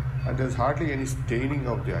 and there's hardly any staining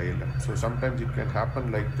of the ILM. So sometimes it can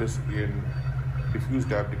happen like this in diffuse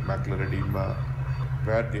diabetic macular edema,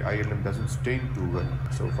 where the ILM doesn't stain too well.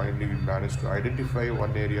 So finally we managed to identify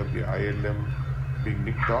one area of the ILM being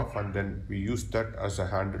nicked off, and then we used that as a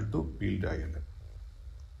handle to peel the ILM.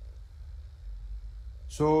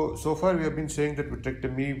 So far we have been saying that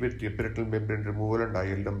vitrectomy with the epiretinal membrane removal and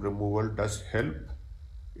ILM removal does help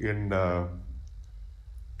in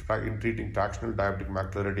treating tractional diabetic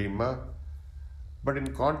macular edema. But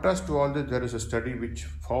in contrast to all this, there is a study which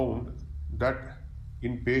found that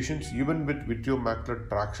in patients even with vitreomacular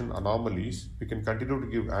traction anomalies, we can continue to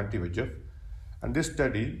give anti-VEGF. And this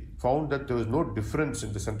study found that there was no difference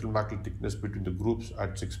in the central macular thickness between the groups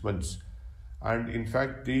at 6 months. And in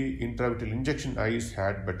fact, the intravitreal injection eyes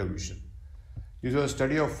had better vision. This was a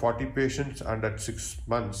study of 40 patients and at 6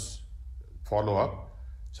 months follow-up.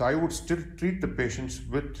 So I would still treat the patients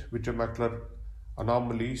with vitreomacular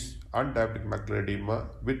anomalies and diabetic macular edema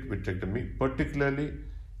with vitrectomy, particularly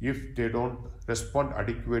if they don't respond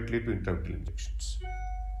adequately to intravitreal injections.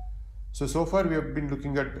 So far we have been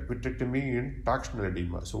looking at vitrectomy in tractional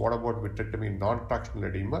edema. So what about vitrectomy in non-tractional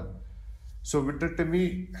edema? So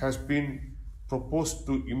vitrectomy has been proposed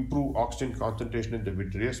to improve oxygen concentration in the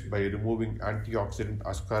vitreous by removing antioxidant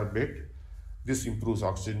ascorbate. This improves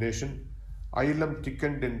oxygenation. ILM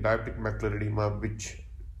thickened in diabetic macular edema, which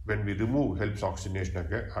when we remove helps oxygenation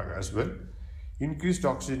as well. Increased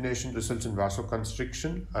oxygenation results in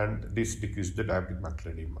vasoconstriction, and this decreases the diabetic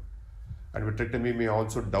macular edema. And vitrectomy may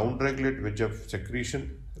also downregulate VEGF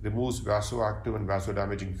secretion, removes vasoactive and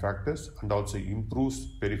vasodamaging factors, and also improves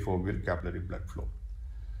perifoveal capillary blood flow.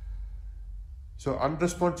 So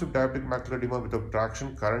unresponsive diabetic macular edema without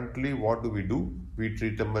traction, currently what do? We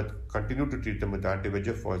treat them with, continue to treat them with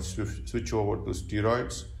anti-VEGF or switch over to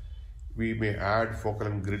steroids. We may add focal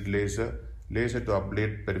and grid laser to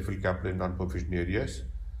ablate peripheral capillary non-perfusion areas.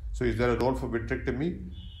 So is there a role for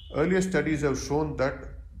vitrectomy? Earlier studies have shown that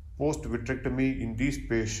post-vitrectomy in these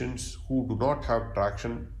patients who do not have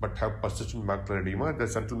traction but have persistent macular edema, the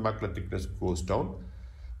central macular thickness goes down,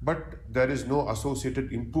 but there is no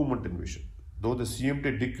associated improvement in vision. Though the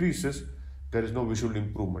CMT decreases, there is no visual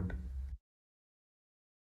improvement.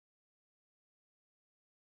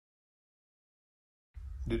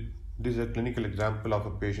 This is a clinical example of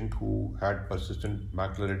a patient who had persistent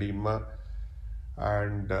macular edema,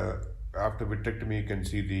 and after vitrectomy you can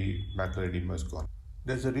see the macular edema is gone.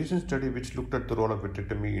 There's a recent study which looked at the role of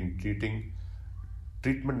vitrectomy in treating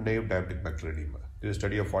treatment-naive diabetic macular edema. This is a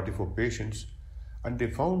study of 44 patients, and they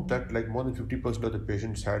found that like more than 50% of the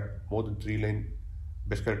patients had more than 3-line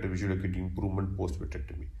best corrected visual acuity improvement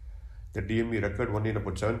post-vitrectomy. The DME recurred only in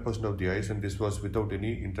about 7% of the eyes, and this was without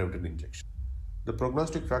any intravitreal injection. The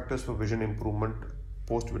prognostic factors for vision improvement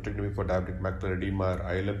post-vitrectomy for diabetic macular edema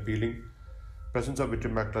are ILM peeling, presence of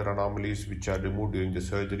vitreomacular anomalies which are removed during the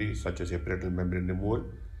surgery, such as epiretinal membrane removal,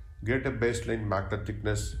 greater baseline macular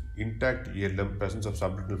thickness, intact ELM, presence of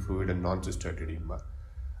subretinal fluid and non-cystoid edema.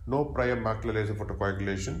 No prior macular laser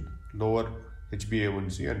photocoagulation, lower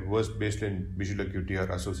HbA1c and worse baseline visual acuity are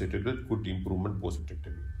associated with good improvement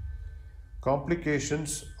post-vitrectomy.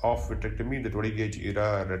 Complications of vitrectomy in the 20-gauge era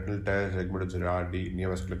are retinal tears, regmental RD,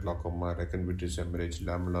 neovascular glaucoma, recurrent vitreous hemorrhage,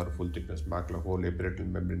 lamellar full thickness macular hole, epiretinal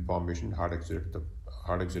membrane formation, hard exit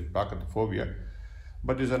plaque at the fovea.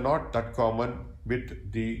 But these are not that common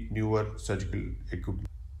with the newer surgical equipment.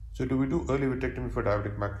 So do we do early vitrectomy for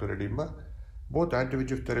diabetic macular edema? Both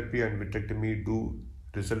anti-VEGF therapy and vitrectomy do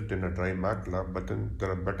result in a dry macula, but then there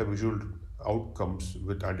are better visual outcomes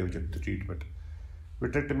with anti-VEGF treatment.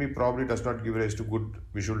 Vitrectomy probably does not give rise to good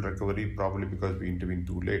visual recovery, probably because we intervene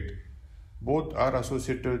too late. Both are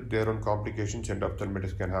associated with their own complications.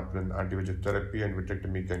 Endophthalmitis can happen in anti-VEGF therapy, and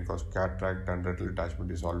vitrectomy can cause cataract, and retinal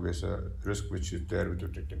detachment is always a risk which is there with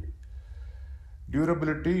vitrectomy.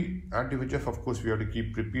 Durability, anti-VEGF, of course, we have to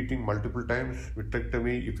keep repeating multiple times.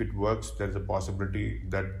 Vitrectomy, if it works, there is a possibility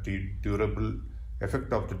that the durable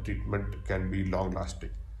effect of the treatment can be long-lasting.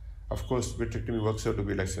 Of course, vitrectomy works out to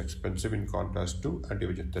be less expensive in contrast to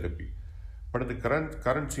anti-VEGF therapy. But in the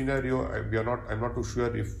current scenario, I'm not too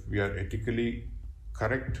sure if we are ethically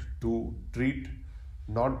correct to treat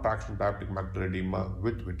non-traction diabetic macular edema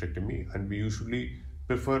with vitrectomy, and we usually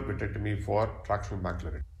prefer vitrectomy for tractional macular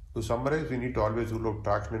edema. To summarize, we need to always rule out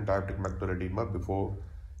traction in diabetic macular edema before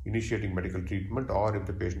initiating medical treatment, or if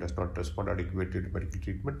the patient does not respond adequately to medical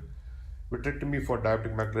treatment. Vitrectomy for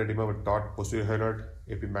diabetic macular edema with taut posterior hyaloid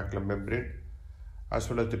epimacular membrane, as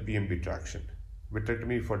well as the PMB traction.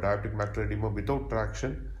 Vitrectomy for diabetic macular edema without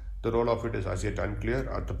traction, the role of it is as yet unclear.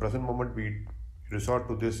 At the present moment, we resort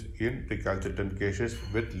to this in recalcitrant cases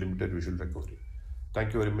with limited visual recovery.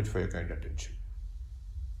 Thank you very much for your kind attention.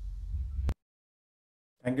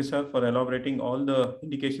 Thank you, sir, for elaborating all the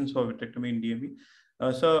indications for vitrectomy in DME.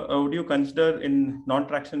 Sir, would you consider in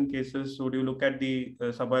non-traction cases, would you look at the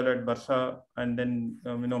subhyaloid bursa, and then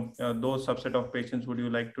those subset of patients, would you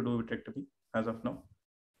like to do vitrectomy as of now?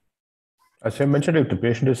 As I mentioned, if the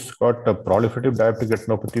patient has got a proliferative diabetic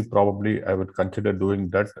retinopathy, probably I would consider doing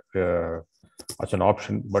that as an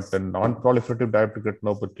option. But a non-proliferative diabetic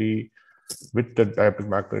retinopathy with the diabetic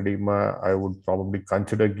macular edema, I would probably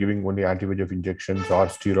consider giving only anti-VEGF injections or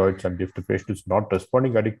steroids. And if the patient is not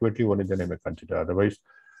responding adequately, only then I may consider. Otherwise,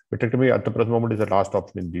 vitrectomy at the present moment is the last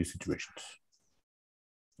option in these situations.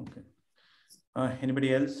 Okay.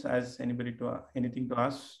 Anybody else has anything to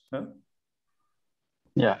ask, sir?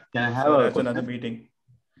 Yeah, can I have that's another meeting?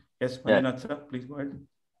 Yes, Manjunath, sir, please go ahead.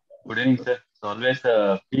 Good evening, sir. It's always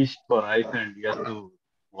a feast for eyes and ears to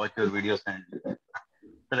watch your videos. And sir,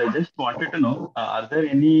 I just wanted to know, are there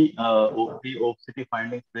any pre-opacity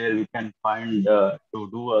findings where we can find to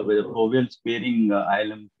do with a foveal sparing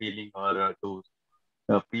ILM peeling, or to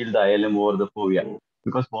peel the ILM over the fovea?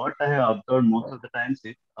 Because what I have observed most of the times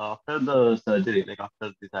is after the surgery, like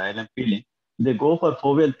after this ILM peeling, they go for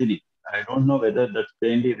foveal thinning. I don't know whether that's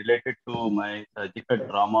mainly related to my surgical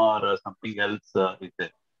trauma or something else is there.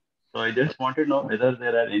 So I just wanted to know whether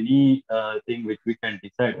there are any thing which we can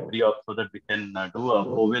decide pre-op so that we can do a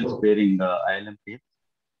foveal sparing ILM peel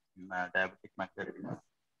in diabetic macular edema.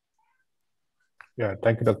 Yeah,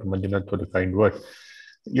 thank you, Dr. Manjunath, for the kind word.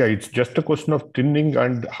 Yeah, it's just a question of thinning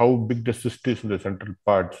and how big the cyst is in the central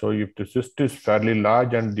part. So if the cyst is fairly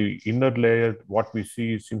large and the inner layer, what we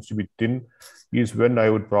see seems to be thin, is when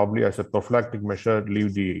I would probably, as a prophylactic measure,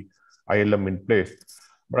 leave the ILM in place.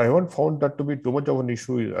 But I haven't found that to be too much of an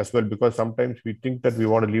issue as well, because sometimes we think that we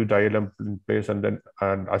want to leave the ILM in place, and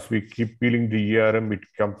as we keep peeling the ERM, it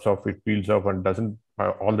comes off, it peels off, and doesn't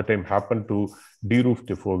all the time happen to deroof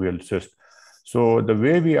the foveal cyst. So the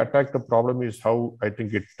way we attack the problem is how I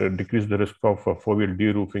think it decreases the risk of foveal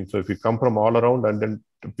deroofing. So if we come from all around and then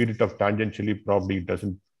peel it off tangentially, probably it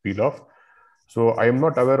doesn't peel off. So I am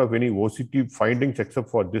not aware of any OCT findings except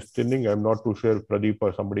for this thinning. I'm not too sure if Pradeep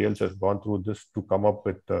or somebody else has gone through this to come up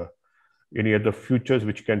with any other features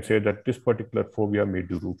which can say that this particular fovea may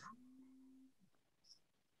deroof.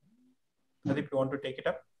 Pradeep, you want to take it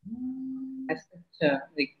up? As such,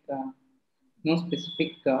 no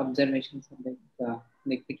specific observations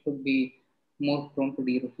like it could be more prone to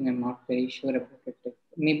deroofing. I'm not very sure about it.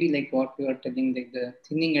 Maybe like what you are telling, like the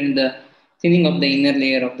thinning and the thinning of the inner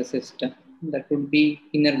layer of the system, that would be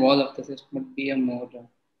inner wall of the system would be a more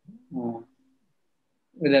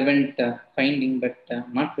relevant finding, but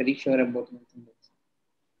not very sure about anything else.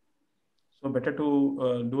 So better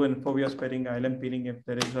to do an fovea sparing ILM peeling if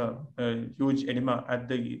there is a huge edema at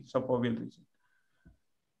the subfoveal region.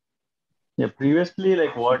 Yeah, previously,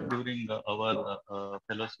 like what during our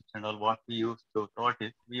fellowships and all, what we used to thought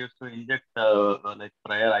is we used to inject like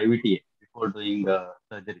prior IVTA before doing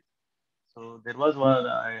surgery. So there was one,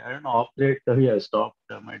 I don't know, off late we have stopped,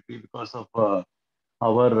 might be because of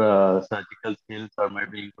our surgical skills or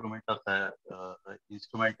maybe improvement of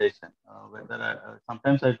instrumentation.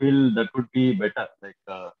 Sometimes I feel that would be better, like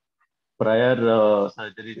prior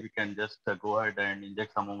surgery, we can just go ahead and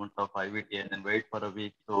inject some amount of IVT and then wait for a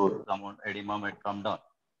week so some edema might come down.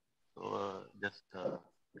 So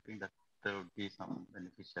I think that there would be some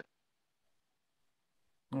beneficial.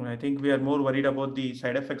 I think we are more worried about the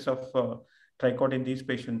side effects of tricot in these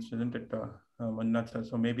patients, isn't it, Manjunath sir?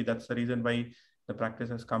 So maybe that's the reason why the practice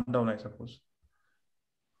has come down, I suppose.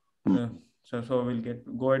 So we'll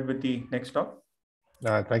go ahead with the next talk.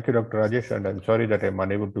 Thank you, Dr. Rajesh, and I'm sorry that I'm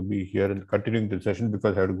unable to be here and continuing the session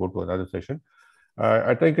because I have to go to another session.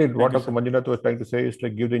 I think what Dr. Manjunath was trying to say is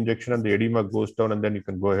like give the injection and the edema goes down and then you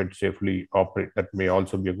can go ahead safely operate. That may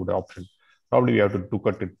also be a good option. Probably we have to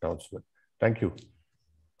cut it down. Thank you.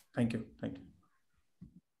 Thank you. Thank you.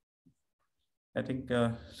 I think,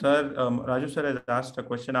 sir, Raju sir has asked a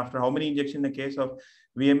question: after how many injections in the case of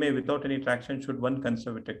VMA without any traction should one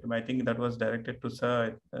consider vitrectomy? I think that was directed to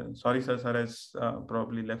sir. Sorry, sir has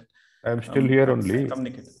probably left. I'm still here only.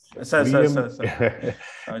 Sir.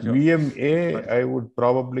 VMA, I would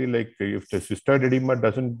probably like, if the cystoid edema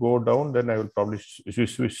doesn't go down, then I will probably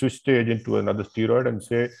switch the agent to another steroid and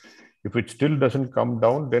say, if it still doesn't come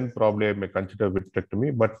down, then probably I may consider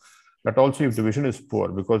vitrectomy. But that also if the vision is poor,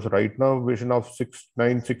 because right now vision of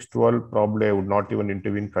 6/9, 6/12, probably I would not even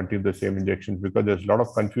intervene, continue the same injections, because there's a lot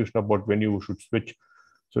of confusion about when you should switch.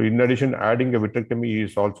 So in addition, adding a vitrectomy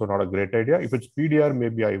is also not a great idea. If it's PDR,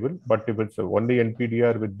 maybe I will, but if it's only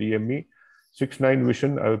NPDR with DME, 6/9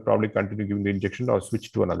 vision, I will probably continue giving the injection or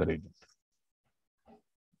switch to another agent.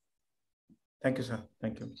 Thank you, sir.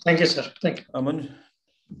 Thank you. Thank you, sir. Thank you.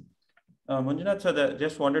 Manjunath sir,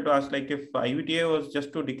 just wanted to ask, like, if IVTA was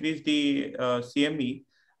just to decrease the CME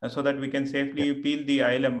so that we can safely peel the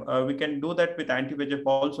ILM, we can do that with anti-VEGF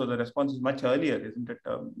also. The response is much earlier, isn't it?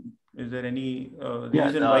 Is there any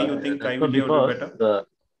reason why you think IVTA would be better?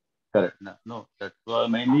 Correct. No, that was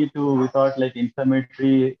mainly we thought like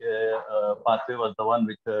inflammatory pathway was the one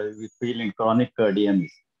which we feel in chronic DME.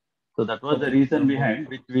 So that was the reason behind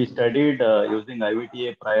which we studied using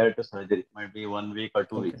IVTA prior to surgery, might be 1 week or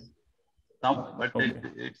 2 weeks. But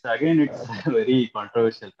it's very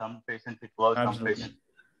controversial. Some patients it works, some patients.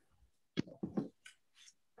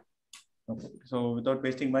 Okay. So without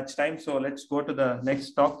wasting much time, so let's go to the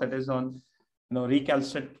next talk, that is on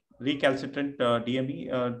recalcitrant DME.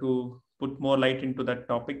 To put more light into that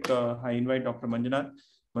topic, I invite Dr. Manjunath.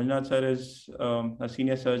 Manjunath sir is a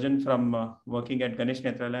senior surgeon from working at Ganesh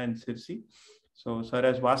Nethralaya in Sirsi. So sir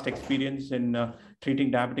has vast experience in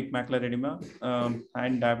treating diabetic macular edema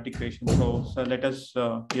and diabetic patients. So sir, let us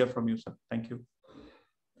hear from you, sir. Thank you.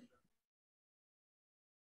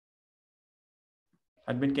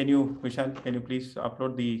 Admin, Vishal, can you please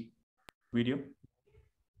upload the video?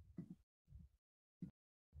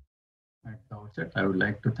 At the outset, I would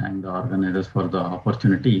like to thank the organizers for the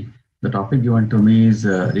opportunity. The topic given to me is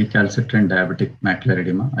recalcitrant diabetic macular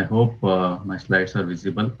edema. I hope my slides are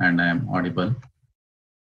visible and I am audible.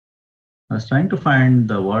 I was trying to find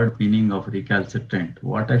the word meaning of recalcitrant.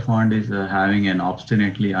 What I found is having an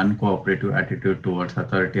obstinately uncooperative attitude towards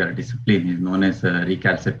authority or discipline is known as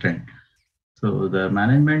recalcitrant. So the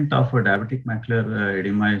management of diabetic macular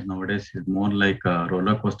edema is nowadays more like a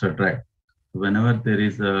roller coaster ride. Whenever there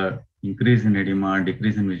is a increase in edema,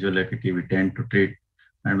 decrease in visual acuity, we tend to treat.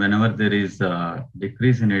 And whenever there is a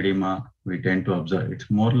decrease in edema, we tend to observe. It's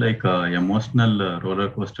more like an emotional roller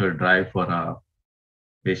coaster drive for a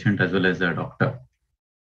patient as well as a doctor.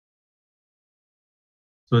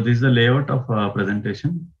 So this is the layout of a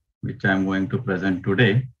presentation, which I'm going to present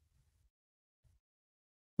today.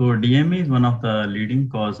 So DME is one of the leading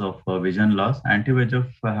cause of vision loss.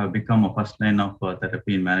 Anti-VEGF have become a first line of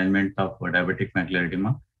therapy in management of diabetic macular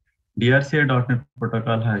edema. DRCA.NET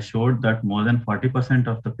protocol has showed that more than 40%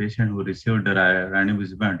 of the patients who received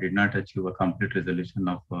ranibizumab did not achieve a complete resolution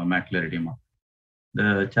of macular edema.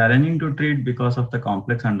 The challenging to treat because of the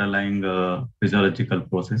complex underlying physiological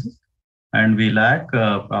processes, and we lack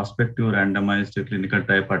prospective randomized clinical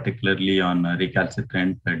trial, particularly on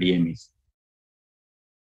recalcitrant DMEs.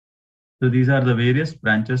 So these are the various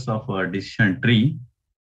branches of decision tree.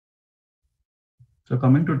 So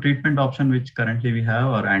coming to treatment option, which currently we have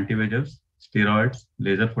are anti-VEGFs, steroids,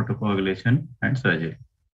 laser photocoagulation, and surgery.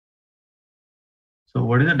 So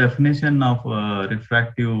what is the definition of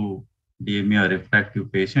refractive DME or refractive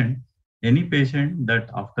patient? Any patient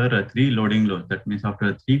that after 3 loading loads, that means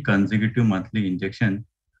after 3 consecutive monthly injections,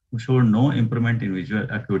 who showed no improvement in visual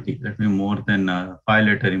acuity, that means more than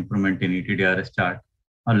 5-letter improvement in ETDRS chart,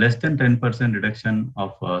 or less than 10% reduction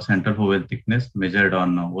of central foveal thickness measured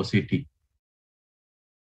on OCT.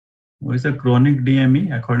 What is a chronic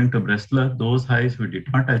DME? According to Bressler, those eyes who did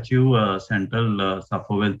not achieve central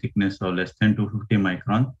subfoveal thickness of less than 250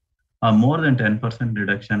 microns, or more than 10%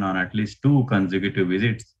 reduction on at least 2 consecutive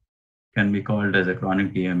visits, can be called as a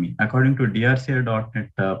chronic DME. According to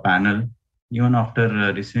DRCA.NET panel, even after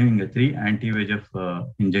receiving 3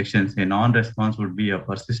 anti-VEGF injections, a non-response would be a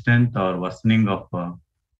persistent or worsening of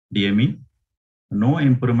DME. No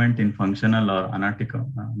improvement in functional or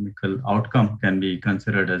anatomical outcome can be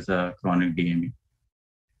considered as a chronic DME.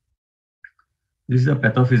 This is a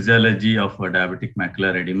pathophysiology of diabetic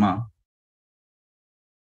macular edema.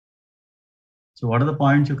 So what are the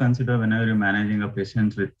points you consider whenever you're managing a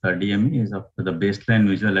patient with DME? Is after the baseline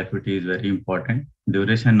visual acuity is very important.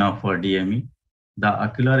 Duration of DME, the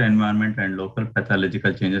ocular environment and local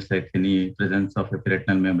pathological changes like any presence of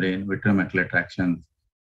epiretinal membrane, vitreomacular attractions,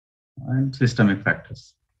 and systemic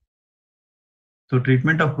factors. So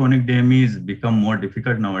treatment of chronic DME has become more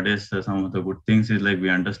difficult nowadays. Some of the good things is like we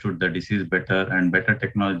understood the disease better and better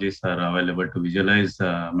technologies are available to visualize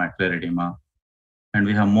macular edema, and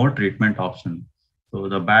we have more treatment options. So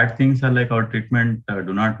the bad things are like our treatment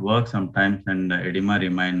do not work sometimes and edema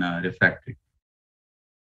remain refractory.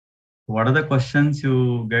 What are the questions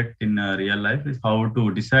you get in real life is how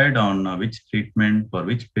to decide on which treatment for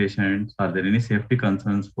which patients. Are there any safety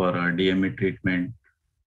concerns for DME treatment?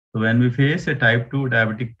 So when we face a type 2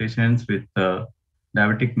 diabetic patients with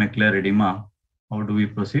diabetic macular edema, how do we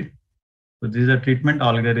proceed? So this is a treatment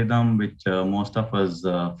algorithm which most of us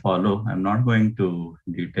follow. I'm not going to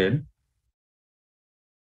detail.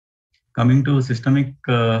 Coming to systemic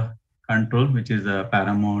control, which is a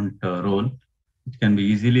paramount role, which can be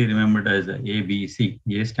easily remembered as ABC.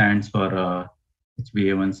 A stands for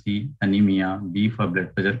HbA1c, anemia, B for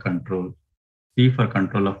blood pressure control, C for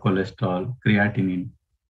control of cholesterol, creatinine.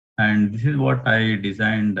 And this is what I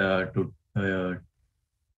designed to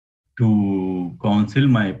counsel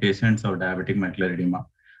my patients of diabetic macular edema.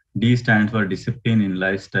 D stands for discipline in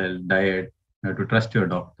lifestyle, diet, you have to trust your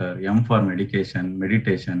doctor. M for medication,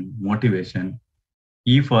 meditation, motivation.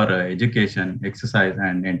 E for education, exercise,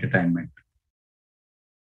 and entertainment.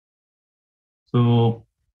 So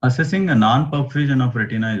assessing a non-perfusion of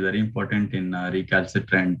retina is very important in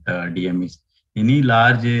recalcitrant DMEs. Any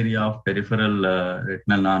large area of peripheral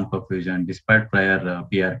retinal non-perfusion, despite prior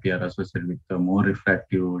PRP, are associated with more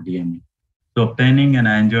refractive DME. So obtaining an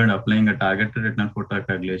angio and applying a targeted retinal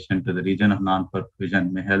photocoagulation to the region of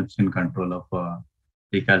non-perfusion may help in control of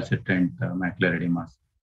recalcitrant macular edemas.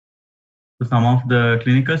 So some of the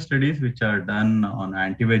clinical studies which are done on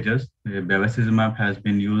anti-VEGFs, bevacizumab has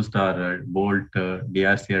been used are BOLT,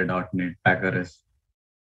 DRCA.NET, PACRS.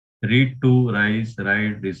 READ2, RISE,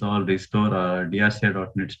 RIDE, RESOLVE, RESTORE,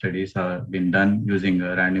 DRCA.NET studies have been done using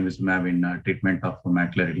ranibizumab in treatment of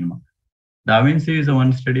macular edema. Da Vinci is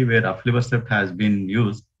one study where aflibercept has been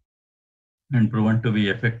used and proven to be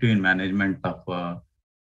effective in management of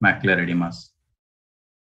macular edemas.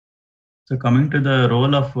 So coming to the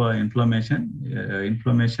role of inflammation,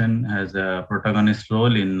 inflammation has a protagonist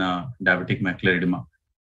role in diabetic macular edema.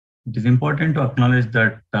 It is important to acknowledge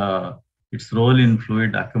that its role in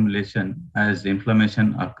fluid accumulation as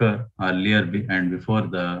inflammation occur earlier and before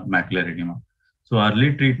the macular edema. So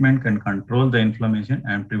early treatment can control the inflammation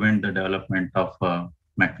and prevent the development of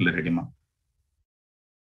macular edema.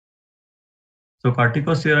 So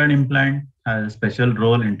corticosteroid implant has a special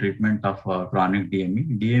role in treatment of chronic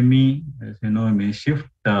DME. DME, as you know, may shift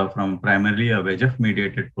from primarily a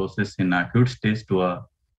VEGF-mediated process in acute stage to a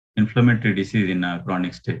inflammatory disease in a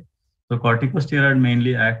chronic state. So corticosteroid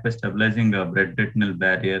mainly act by stabilizing a blood-retinal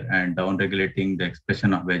barrier and downregulating the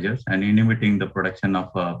expression of VEGFs and inhibiting the production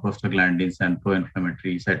of prostaglandins and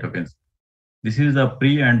pro-inflammatory cytokines. This is the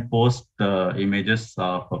pre and post images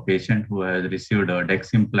of a patient who has received a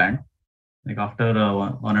DEX implant. Like after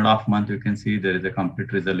 1.5 months, you can see there is a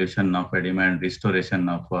complete resolution of edema and restoration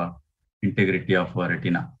of integrity of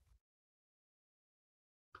retina.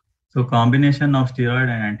 So combination of steroid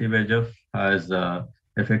and anti-VEGF has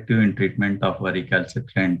effective in treatment of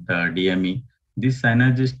recalcitrant DME. This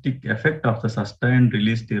synergistic effect of the sustained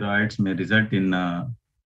release steroids may result in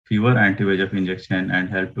fewer anti-VEGF injection and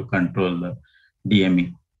help to control the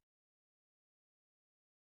DME.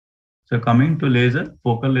 So coming to laser,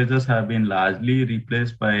 focal lasers have been largely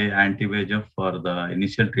replaced by anti-VEGF for the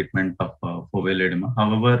initial treatment of foveal edema.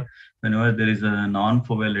 However, whenever there is a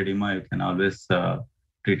non-foveal edema, you can always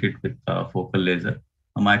treat it with focal laser.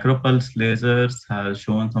 Micropulse lasers have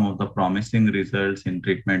shown some of the promising results in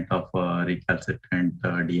treatment of recalcitrant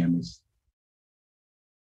DMEs.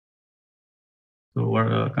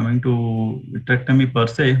 So coming to vitrectomy per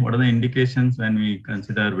se, what are the indications when we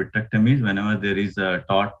consider vitrectomies? Whenever there is a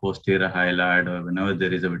taut posterior hyalid or whenever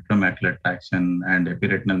there is a vitreomacular traction and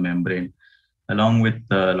epiretinal membrane, along with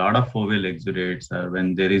a lot of foveal exudates, or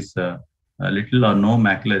when there is a little or no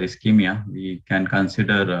macular ischemia, we can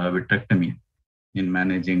consider vitrectomy in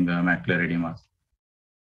managing macular edemas.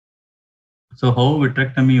 So how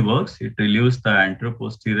vitrectomy works? It relieves the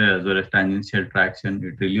anteroposterior as well as tangential traction.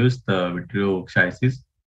 It relieves the vitreoxysis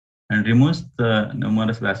and removes the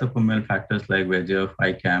numerous vasopomial factors like VEGF,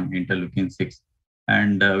 ICAM, interleukin-6.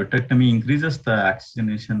 And vitrectomy increases the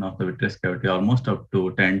oxygenation of the vitreous cavity almost up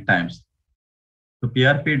to 10 times. So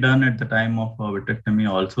PRP done at the time of vitrectomy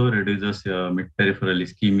also reduces mid-peripheral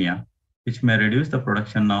ischemia, which may reduce the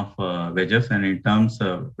production of VEGF and in terms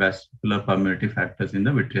of vascular permeability factors in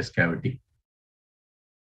the vitreous cavity.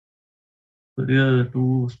 So these are the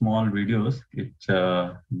two small videos which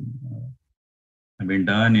have been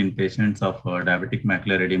done in patients of diabetic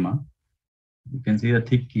macular edema. You can see a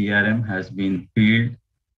thick ERM has been peeled.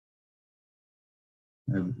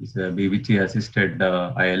 It's a BVC assisted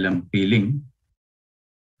ILM peeling,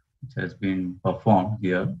 which has been performed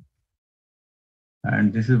here.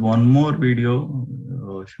 And this is one more video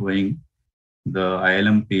showing the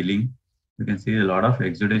ILM peeling. You can see a lot of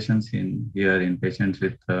exudations in here in patients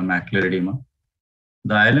with macular edema.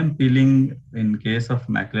 The ILM peeling in case of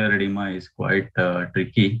macular edema is quite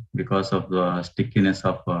tricky because of the stickiness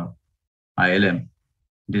of ILM.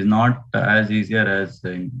 It is not as easier as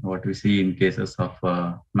what we see in cases of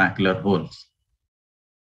macular holes.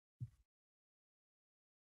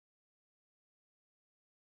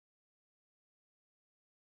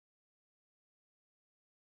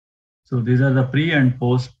 So these are the pre and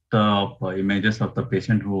post images of the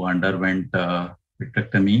patient who underwent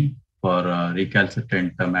vitrectomy for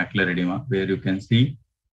recalcitrant macular edema, where you can see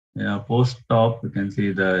post-op, you can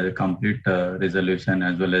see the complete resolution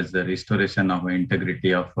as well as the restoration of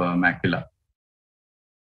integrity of macula.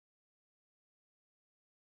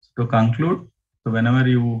 So to conclude, so whenever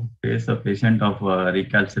you face a patient of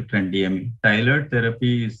recalcitrant DME, tailored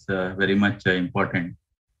therapy is very much important,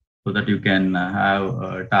 so that you can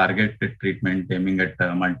have targeted treatment aiming at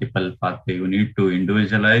multiple pathways. You need to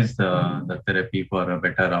individualize the therapy for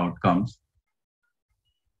better outcomes.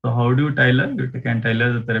 So how do you tailor? You can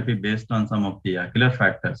tailor the therapy based on some of the ocular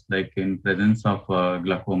factors, like in presence of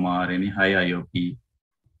glaucoma or any high IOP,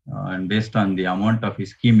 and based on the amount of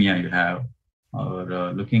ischemia you have,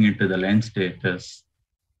 or looking into the lens status.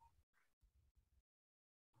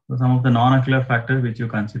 So some of the non-ocular factors which you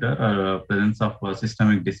consider are presence of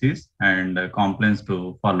systemic disease and compliance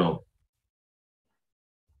to follow.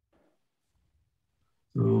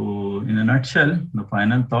 So in a nutshell, the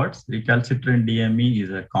final thoughts, recalcitrant DME is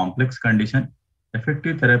a complex condition.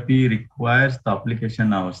 Effective therapy requires the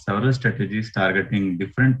application of several strategies targeting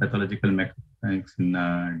different pathological mechanics in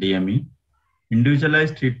DME.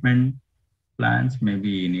 Individualized treatment plans may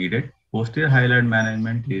be needed. Posterior hyalid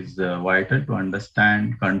management is vital to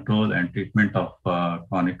understand, control, and treatment of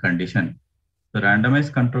chronic condition. The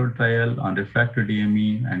randomized controlled trial on refractory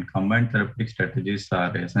DME and combined therapeutic strategies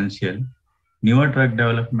are essential. Newer drug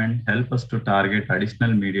development help us to target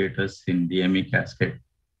additional mediators in DME cascade.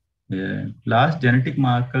 Last, genetic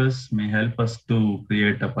markers may help us to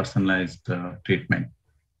create a personalized treatment.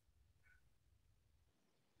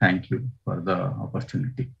 Thank you for the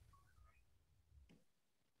opportunity.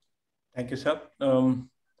 Thank you, sir.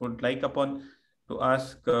 Would like upon to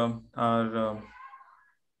ask our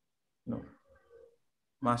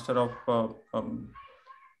master of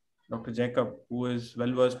Dr. Jacob, who is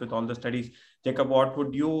well versed with all the studies. Jacob, what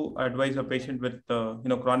would you advise a patient with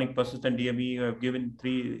chronic persistent DME? You have given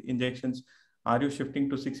 3 injections. Are you shifting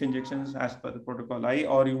to 6 injections as per the protocol I,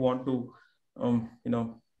 or you want to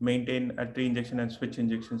maintain a 3 injection and switch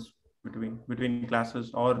injections between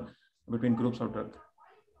classes or between groups of drug?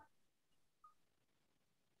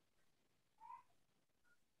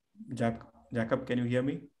 Jacob, can you hear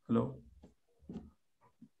me? Hello.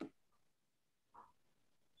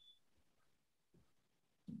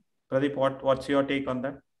 Pradeep, what's your take on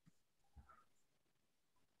that?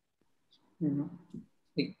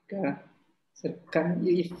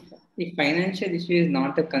 If financial issue is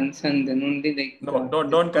not a concern, then only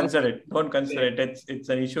don't consider it. Don't consider it. It's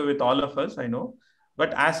an issue with all of us, I know.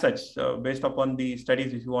 But as such, based upon the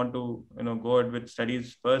studies, if you want to go ahead with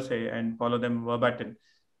studies per se and follow them verbatim,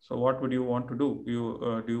 so what would you want to do?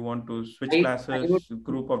 Do you want to switch classes,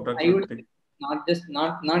 group of drugs? Not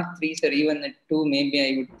 3, sir. Even at 2, maybe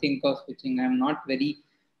I would think of switching. I'm not very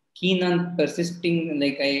keen on persisting.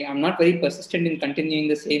 I'm not very persistent in continuing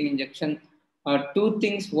the same injection. 2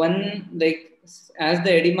 things. One, as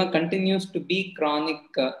the edema continues to be chronic,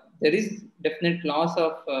 there is definite loss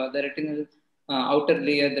of the retinal outer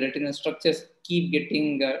layer. The retinal structures keep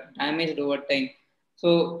getting damaged over time.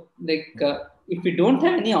 So, if we don't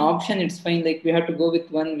have any option, it's fine. We have to go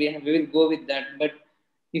with one. We will go with that. But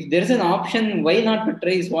if there is an option, why not to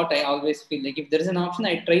try is what I always feel. If there is an option,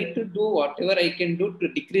 I try to do whatever I can do to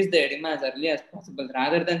decrease the edema as early as possible,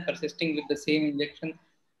 rather than persisting with the same injection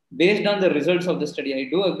based on the results of the study. I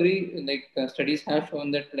do agree, studies have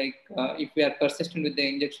shown that if we are persistent with the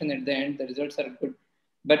injection at the end, the results are good.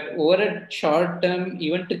 But over a short term,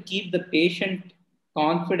 even to keep the patient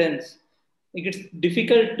confidence, it's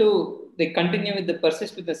difficult to continue with the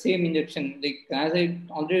persist with the same injection. As I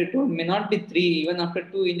already told, may not be 3, even after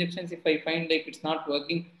 2 injections. If I find it's not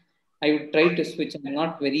working, I would try to switch. I'm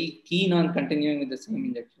not very keen on continuing with the same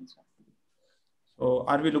injections. So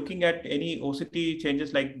are we looking at any OCT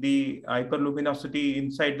changes like the hyperluminosity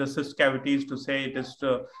inside the cyst cavities to say it is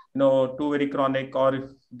too very chronic, or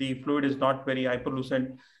if the fluid is not very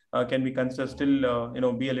hyperlucent, can we consider still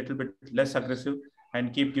be a little bit less aggressive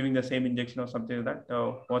and keep giving the same injection or something like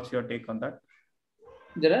that? What's your take on that?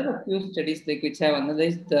 There are a few studies which have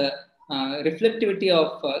analyzed the reflectivity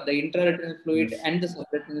of the intraretinal fluid and the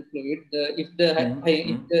subretinal fluid. If the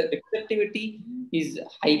reflectivity is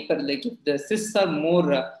hyper, if the cysts are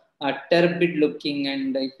more turbid looking,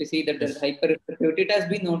 and if you see that there's hyperreflectivity, it has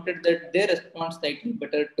been noted that they respond slightly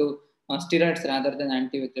better to steroids rather than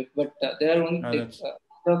anti-VEGF. But there are only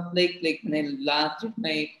when I last did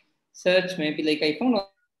my search, maybe I found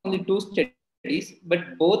only 2 studies,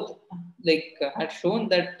 but both had shown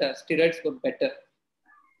that steroids were better.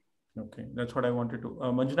 Okay, that's what I wanted to.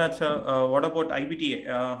 Manjunath sir, what about IVTA?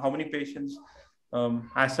 How many patients,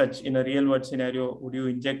 as such, in a real-world scenario, would you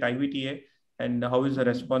inject IVTA, and how is the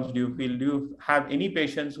response? Do you feel? Do you have any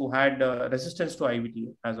patients who had resistance to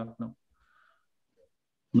IVTA as of now?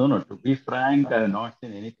 No. To be frank, I have not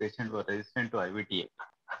seen any patient who are resistant to IVTA.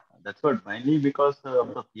 That's what, mainly because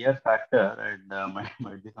of the fear factor, and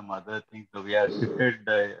might be some other things. So we have shifted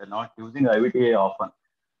not using IVTA often.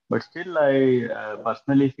 But still, I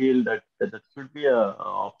personally feel that should be an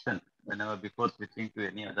option whenever before switching to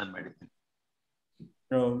any other medicine.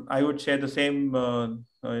 I would share the same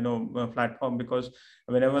platform, because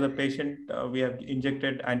whenever the patient we have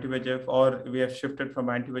injected anti-VEGF, or we have shifted from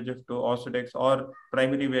anti-VEGF to Osidex, or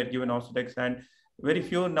primarily we are given Osidex, and very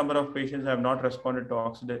few number of patients have not responded to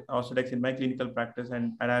Osidex in my clinical practice,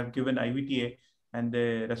 and I have given IVTA and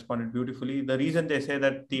they responded beautifully. The reason they say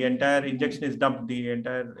that the entire injection is dumped, the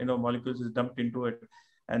entire molecules is dumped into it,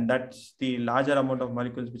 and that's the larger amount of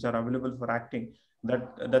molecules which are available for acting.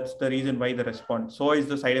 That's the reason why they respond. So is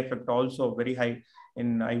the side effect also very high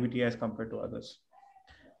in IVTA as compared to others.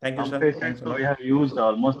 Thank you, sir. Thanks a lot. We have used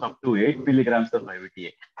almost up to 8 milligrams of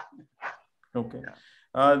IVTA. Okay. Yeah.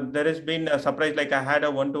 There has been a surprise, I had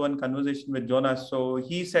a one-to-one conversation with Jonas. So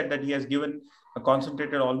he said that he has given a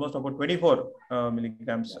concentrated almost about 24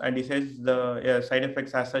 milligrams. And he says the side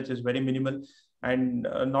effects as such is very minimal, and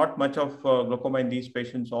not much of glaucoma in these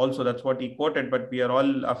patients also. That's what he quoted, but we are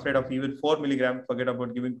all afraid of even 4 milligrams, forget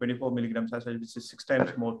about giving 24 milligrams as such, which is 6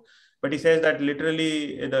 times more. But he says that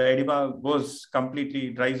literally the edema goes completely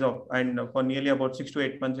dries off, and for nearly about 6 to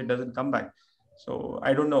 8 months, it doesn't come back. So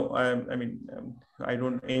I don't know.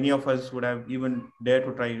 Any of us would have even dared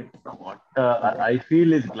to try it. What I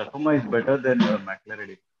feel is glaucoma is better than macular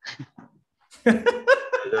edema.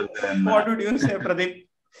 rather than. What would you say, Pradeep?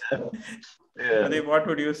 Yeah. Pradeep, what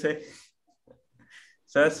would you say?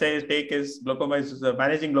 Sir says take is glaucoma is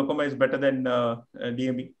managing glaucoma is better than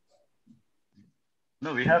DME.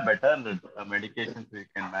 No, we have better medications we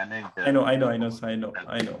can manage. I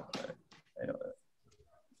know.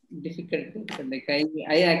 Difficult. Like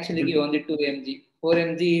I actually give only 2 mg. 4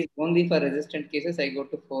 mg is only for resistant cases. I go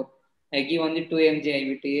to 4. I give only 2 mg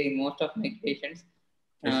IVTA in most of my patients.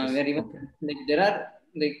 Where even like there are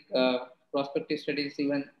like prospective studies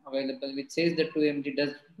even available which says that 2 mg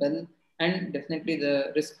does well, and definitely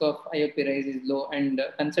the risk of IOP rise is low. And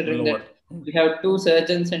considering that we have 2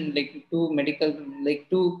 surgeons and like 2 medical, like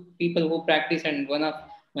 2 people who practice, and one of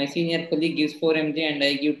my senior colleague gives 4 mg and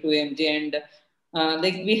I give 2 mg, and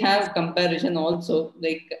like we have comparison also.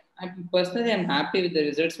 Like I'm happy with the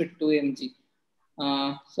results with 2 mg.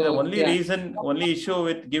 So the only issue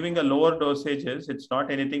with giving a lower dosage is it's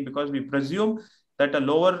not anything, because we presume that a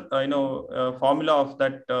lower formula of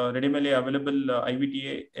that readily available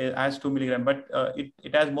IVTA has 2 milligram, but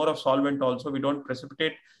it has more of solvent also. We don't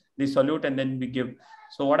precipitate the solute and then we give.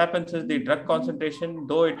 So what happens is the drug concentration,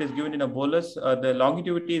 though it is given in a bolus, the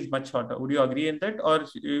longevity is much shorter. Would you agree in that, or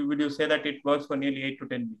would you say that it works for nearly 8 to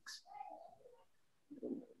 10 weeks?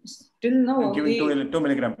 Still now giving 2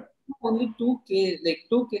 milligram. Only 2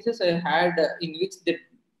 cases I had in which the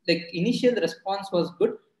initial response was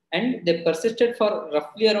good, and they persisted for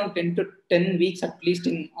roughly around 10 to 10 weeks at least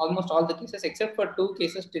in almost all the cases, except for 2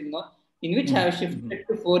 cases till now, in which I have shifted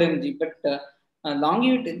to 4 mg. But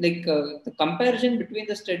longevity, the comparison between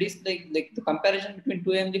the studies, like the comparison between 2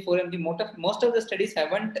 mg, 4 mg, most of the studies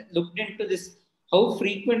haven't looked into this, how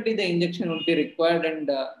frequently the injection would be required, and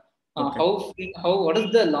what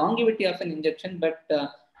is the longevity of an injection. But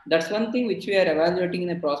that's one thing which we are evaluating in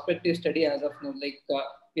a prospective study as of now.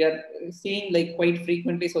 We are seeing quite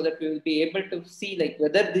frequently, so that we will be able to see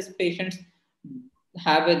whether these patients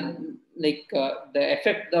have the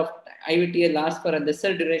effect of IVTA lasts for a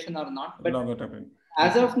lesser duration or not. But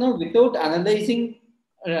as of now, without analyzing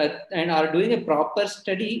and are doing a proper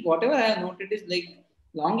study, whatever I have noted is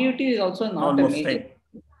longevity is also not a major.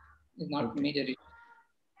 Is not a major issue.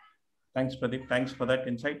 Thanks, Pradeep. Thanks for that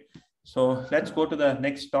insight. So let's go to the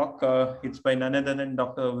next talk. It's by none other than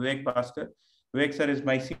Dr. Vivek Bhaskar. Vivek sir is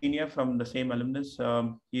my senior from the same alumnus.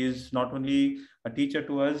 He is not only a teacher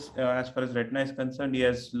to us as far as retina is concerned, he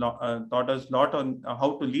has taught us a lot on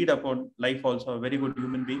how to lead upon life also, a very good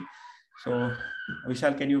human being. So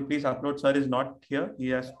Vishal, can you please upload? Sir is not here. He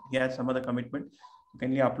has some other commitment.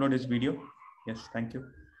 Can you upload his video? Yes, thank you.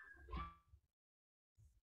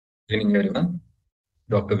 Good evening, everyone.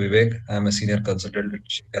 Dr. Vivek, I am a senior consultant at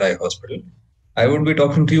Shankar Eye Hospital. I would be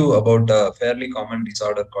talking to you about a fairly common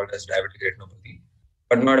disorder called as diabetic retinopathy,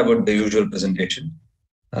 but not about the usual presentation.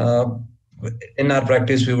 In our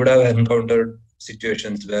practice, we would have encountered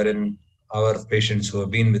situations wherein our patients who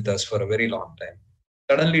have been with us for a very long time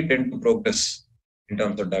suddenly tend to progress in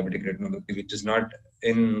terms of diabetic retinopathy, which is not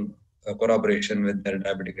in corroboration with their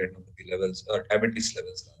diabetic retinopathy levels or diabetes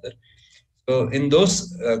levels rather. So in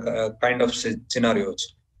those kind of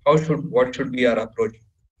scenarios, what should be our approach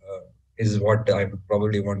is what I would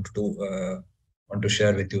probably want to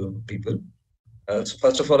share with you people. So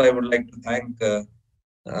first of all, I would like to thank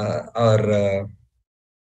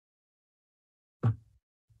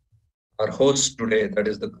our host today, that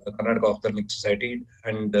is the Karnataka Ophthalmic Society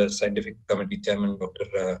and the Scientific Committee Chairman,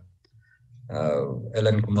 Dr.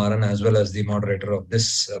 Ellen Kumaran, as well as the moderator of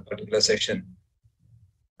this particular session,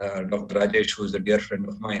 Dr. Rajesh, who is a dear friend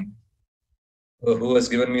of mine, who has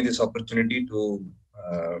given me this opportunity to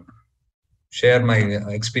share my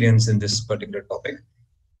experience in this particular topic.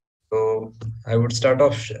 So I would start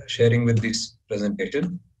off sharing with this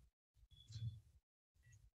presentation.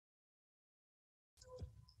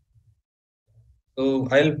 So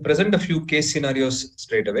I'll present a few case scenarios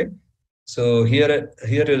straight away. So here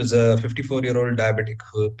is a 54-year-old diabetic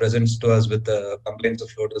who presents to us with complaints of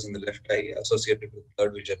floaters in the left eye associated with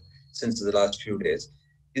blurred vision since the last few days.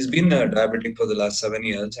 He's been a diabetic for the last 7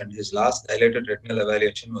 years, and his last dilated retinal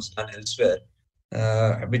evaluation was done elsewhere,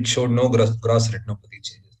 which showed no gross retinopathy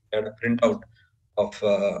changes. He had a printout of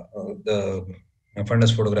the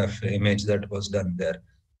fundus photograph image that was done there,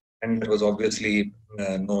 and there was obviously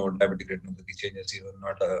no diabetic retinopathy changes, even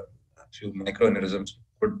not a few microaneurysms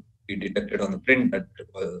could be detected on the print that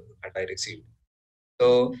I received.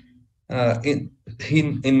 So in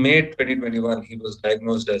May 2021, he was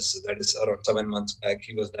diagnosed as, that is around 7 months back,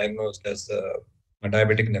 he was diagnosed as a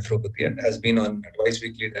diabetic nephropathy and has been on twice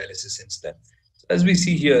weekly dialysis since then. So as we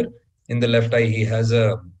see here in the left eye, he has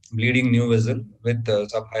a bleeding new vessel with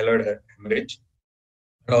subhyaloid hemorrhage.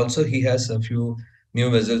 And also he has a few new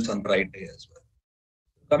vessels on the right eye as well.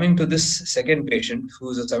 Coming to this second patient, who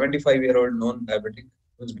is a 75-year-old known diabetic,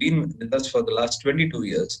 who's been with us for the last 22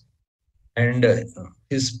 years. And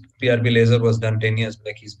his PRP laser was done 10 years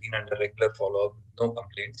back. He's been under regular follow-up, no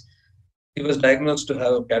complaints. He was diagnosed to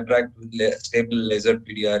have cataract with stable laser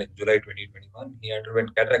PDR in July 2021. He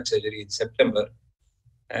underwent cataract surgery in September,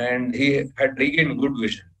 and he had regained good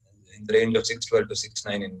vision in the range of 612 to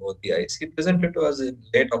 6.9 in both the eyes. He presented to us in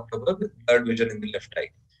late October with blurred vision in the left eye.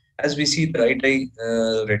 As we see, the right eye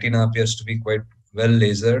retina appears to be quite well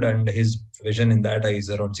lasered, and his vision in that eye is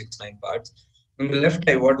around 6.9 parts. In the left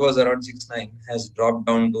eye, what was around 6.9 has dropped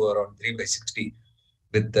down to around 3/60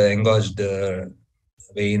 with engorged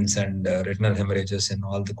veins and retinal hemorrhages in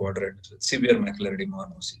all the quadrants with severe macular edema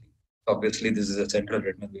and OCD. Obviously, this is a central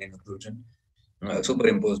retinal vein occlusion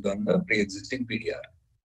superimposed on the pre-existing PDR.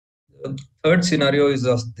 The third scenario is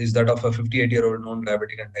that of a 58-year-old known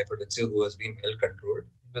diabetic and hypertensive who has been well controlled.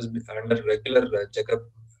 He was under regular checkup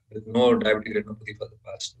with no diabetic retinopathy for the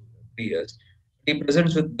past 3 years. He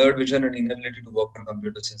presents with blurred vision and inability to work on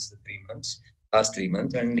computer since the last 3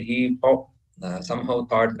 months, and he somehow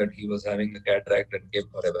thought that he was having a cataract and came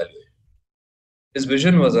for evaluation. His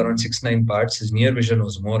vision was around 6.9 parts. His near vision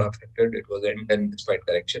was more affected. It was N10 despite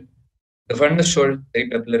correction. The fundus showed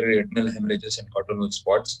capillary retinal hemorrhages and cortical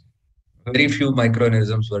spots. Very few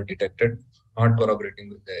microaneurysms were detected, not corroborating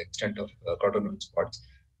with the extent of cortical spots.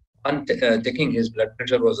 On checking, his blood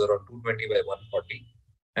pressure was around 220/140,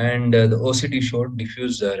 and the OCT showed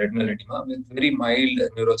diffuse retinal edema with very mild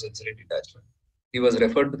neurosensory detachment. He was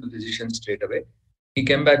referred to the physician straight away. He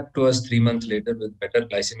came back to us 3 months later with better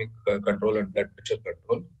glycemic control and blood pressure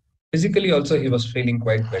control. Physically also, he was feeling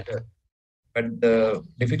quite better, but the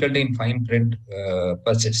difficulty in fine print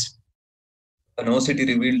persists. An OCT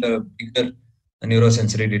revealed a bigger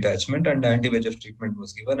neurosensory detachment, and anti-VEGF treatment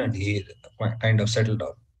was given, and he kind of settled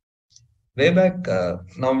down. Way back,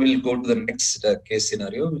 now we'll go to the next case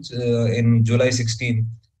scenario, which in July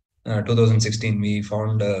 2016, we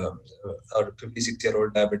found a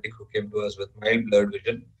 56-year-old diabetic who came to us with mild blurred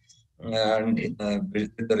vision and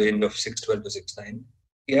with the range of 612 to 6.9.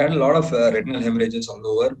 He had a lot of retinal hemorrhages all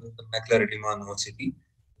over with the macular edema and OCT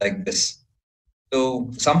like this. So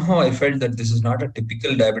somehow I felt that this is not a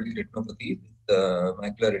typical diabetic retinopathy with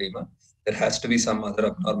macular edema. There has to be some other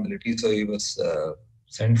abnormality. So he was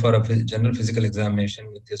sent for a general physical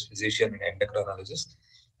examination with his physician and endocrinologist,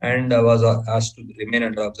 and was asked to remain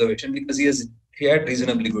under observation because he had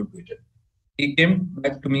reasonably good vision. He came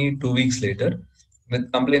back to me 2 weeks later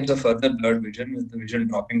with complaints of further blurred vision, with the vision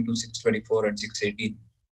dropping to 624 and 618.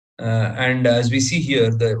 And as we see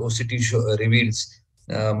here, the OCT reveals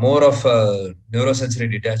more of neurosensory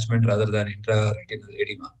detachment rather than intraretinal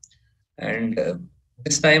edema. And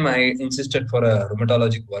this time I insisted for a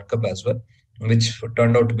rheumatologic workup as well, which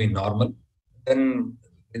turned out to be normal. Then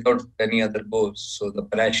without any other goals, so the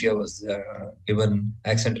palatia was given,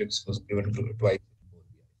 Accentrix was given twice.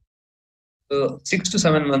 So 6 to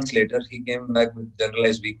 7 months later, he came back with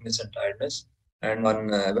generalized weakness and tiredness. And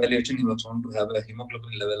on evaluation, he was found to have a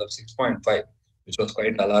hemoglobin level of 6.5, which was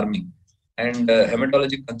quite alarming. And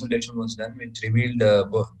hematologic consultation was done, which revealed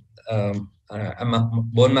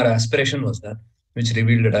bone marrow aspiration was done, which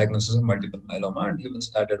revealed a diagnosis of multiple myeloma, and he was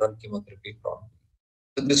started on chemotherapy promptly.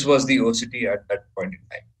 So this was the OCT at that point in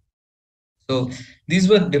time. So these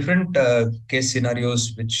were different case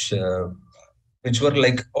scenarios which were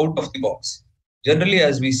like out of the box. Generally,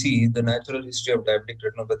 as we see, the natural history of diabetic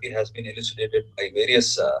retinopathy has been elucidated by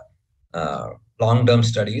various long-term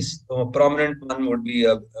studies. So a prominent one would be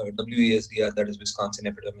a WESDR, that is Wisconsin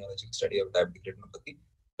Epidemiologic Study of Diabetic Retinopathy,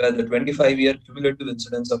 where the 25-year cumulative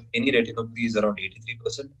incidence of any retinopathy is around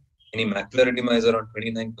 83%, any macular edema is around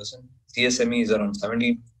 29%, CSME is around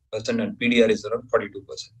 70%, and PDR is around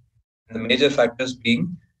 42%. And the major factors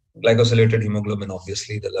being glycosylated hemoglobin,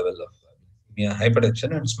 obviously the level of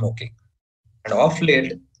hypertension, and smoking. And off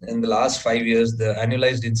late, in the last 5 years, the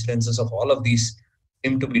annualized incidences of all of these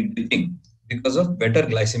seem to be dipping because of better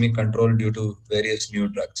glycemic control due to various new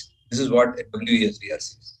drugs. This is what WESDR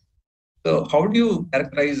says. So how do you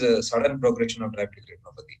characterize a sudden progression of diabetic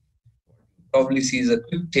retinopathy? Probably sees a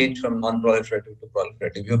quick change from non-proliferative to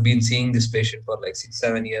proliferative. You've been seeing this patient for like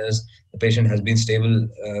 6-7 years. The patient has been stable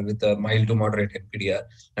with a mild to moderate NPDR,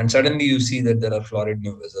 and suddenly you see that there are florid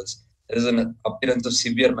new vessels. There is an appearance of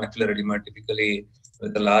severe macular edema, typically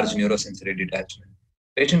with a large neurosensory detachment.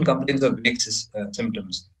 Patient complains of vague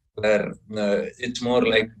symptoms, where it's more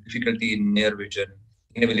like difficulty in near vision,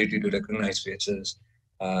 inability to recognize faces,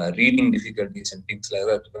 reading difficulties and things like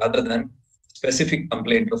that, rather than specific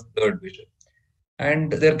complaint of blurred vision.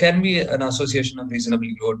 And there can be an association of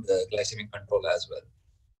reasonably low glycemic control as well.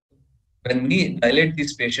 When we dilate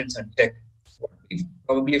these patients and check, what we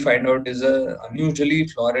probably find out is a unusually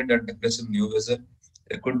florid and aggressive new vessel.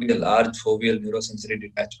 There could be a large foveal neurosensory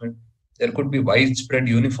detachment. There could be widespread,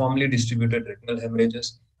 uniformly distributed retinal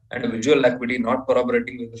hemorrhages and a visual acuity not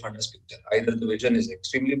corroborating with the fundus picture. Either the vision is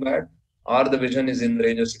extremely bad or the vision is in the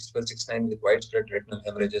range of 6/12, 6/9 with widespread retinal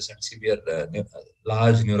hemorrhages and severe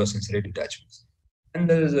large neurosensory detachments. And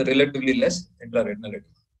there is a relatively less intraretinal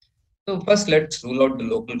edema. So first, let's rule out the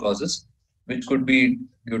local causes, which could be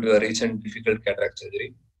due to a recent difficult cataract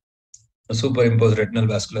surgery, a superimposed retinal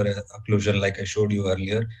vascular occlusion, like I showed you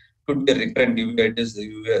earlier, could be a recurrent uveitis,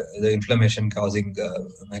 the inflammation causing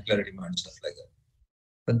macular edema and stuff like that.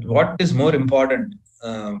 But what is more important,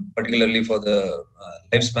 particularly for the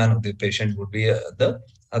lifespan of the patient, would be the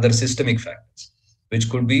other systemic factors, which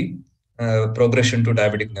could be progression to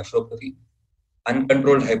diabetic nephropathy,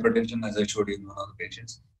 uncontrolled hypertension, as I showed you in one of the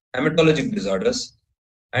patients, hematologic disorders,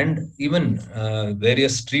 and even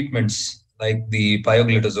various treatments like the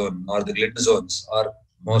pioglitazone or the glitazones, or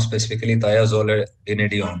more specifically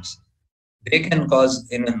thiazolidinediones. They can cause,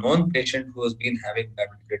 in a known patient who has been having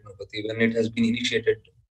diabetic retinopathy, when it has been initiated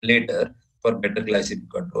later for better glycemic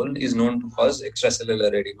control, is known to cause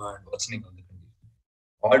extracellular edema and worsening of the condition.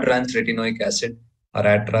 Or trans retinoic acid or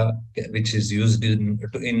ATRA, which is used in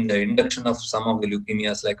the induction of some of the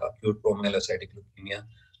leukemias like acute promyelocytic leukemia.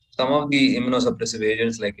 Some of the immunosuppressive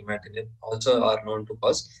agents like imatinib also are known to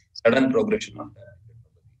cause sudden progression of diabetic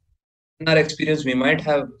retinopathy. In our experience, we might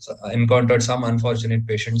have encountered some unfortunate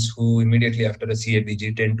patients who immediately after a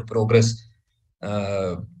CABG tend to progress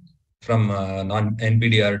from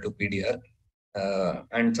non-NPDR to PDR.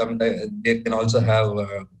 And sometimes they can also have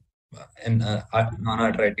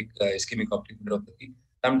non-arthritic ischemic optic neuropathy.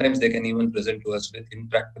 Sometimes they can even present to us with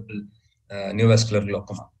intractable neovascular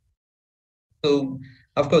glaucoma. So,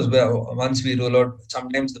 of course, once we rule out,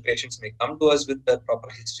 sometimes the patients may come to us with the proper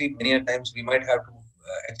history. Many a times we might have to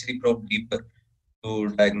actually probe deeper to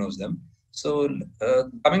diagnose them. So,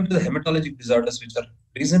 coming to the hematologic disorders, which are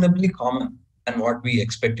reasonably common and what we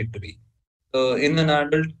expect it to be. So, in an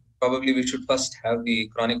adult, probably we should first have the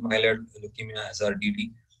chronic myeloid leukemia as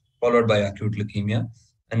RDD, followed by acute leukemia.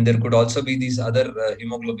 And there could also be these other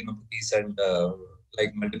hemoglobinopathies and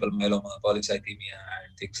like multiple myeloma, polycythemia,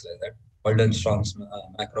 and things like that. Waldenstrom's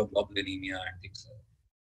macroglobulinemia and things like that.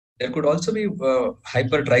 There could also be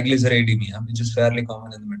hypertriglyceridemia, which is fairly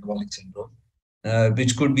common in the metabolic syndrome,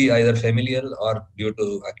 which could be either familial or due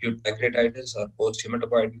to acute pancreatitis or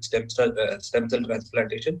post-hematopoietic stem cell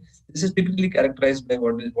transplantation. This is typically characterized by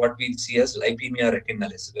what we see as lipemia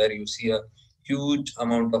retinalis, where you see a huge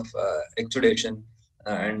amount of exudation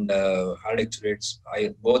and hard exudates,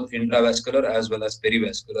 both intravascular as well as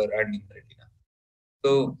perivascular and in the retina.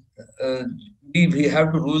 So we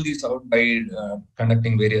have to rule these out by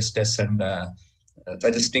conducting various tests and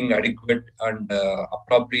suggesting adequate and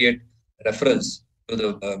appropriate referrals to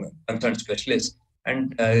the concerned specialist,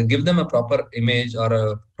 and give them a proper image or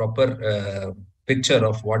a proper picture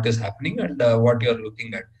of what is happening and what you're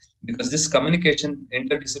looking at. Because this communication,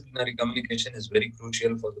 interdisciplinary communication, is very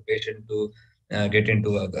crucial for the patient to get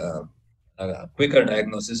into a quicker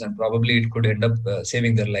diagnosis, and probably it could end up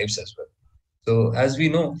saving their lives as well. So as we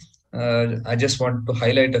know, I just want to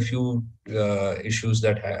highlight a few issues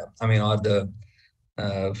that are the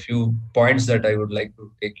few points that I would like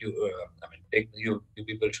to take you, you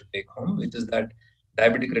people should take home, which is that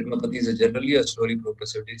diabetic retinopathy is generally a slowly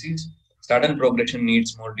progressive disease. Sudden progression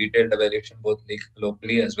needs more detailed evaluation, both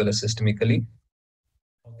locally as well as systemically.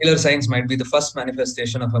 Ocular signs might be the first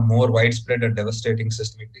manifestation of a more widespread and devastating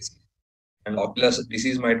systemic disease. And ocular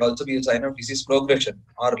disease might also be a sign of disease progression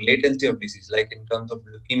or latency of disease, like in terms of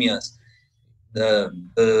leukemias.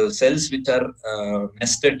 The cells which are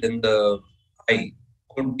nested in the eye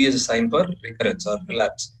could be a sign for recurrence or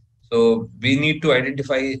relapse. So we need to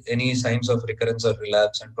identify any signs of recurrence or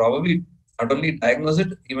relapse, and probably not only diagnose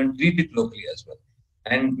it, even treat it locally as well.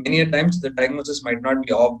 And many a times the diagnosis might not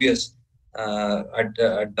be obvious at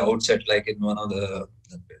the outset, like in one of the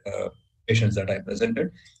patients that I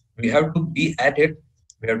presented. We have to be at it.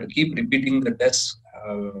 We have to keep repeating the tests.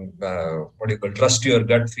 Trust your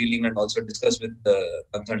gut feeling, and also discuss with the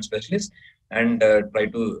concerned specialist, and try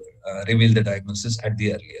to reveal the diagnosis at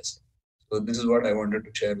the earliest. So this is what I wanted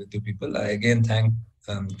to share with you people. I again thank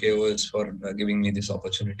KOS for giving me this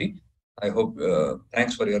opportunity. I hope,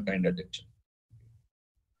 thanks for your kind attention.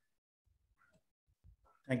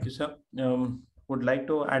 Thank you, sir. Would like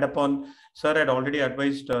to add upon, sir had already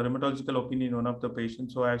advised rheumatological opinion in one of the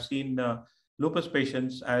patients. So I've seen lupus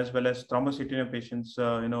patients as well as thrombocytopenia patients,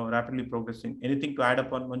 rapidly progressing. Anything to add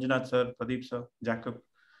upon, Manjunath sir, Pradeep sir, Jacob?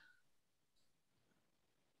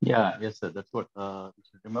 Yeah, yes, sir. That's what you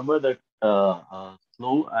should remember, that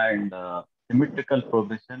slow and symmetrical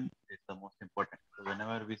progression is the most important. So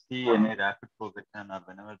whenever we see any rapid progression or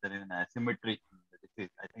whenever there is an asymmetry in the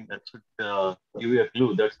disease, I think that should give you a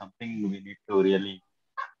clue that something we need to really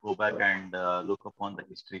go back and look upon the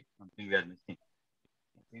history, something we are missing.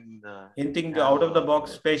 Anything out of the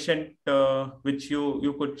box patient which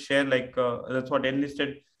you could share, like that's what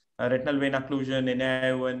enlisted retinal vein occlusion,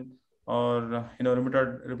 NAI1, or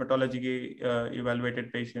rheumatology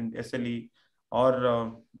evaluated patient, SLE,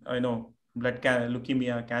 or blood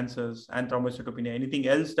leukemia, cancers, and thrombocytopenia. Anything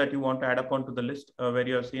else that you want to add upon to the list where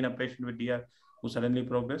you have seen a patient with DR who suddenly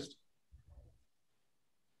progressed?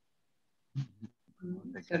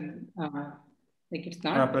 Like it's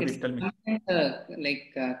not Pradeep, it's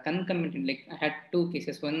concomitant. Like I had two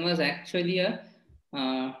cases. One was actually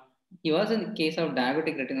he was in a case of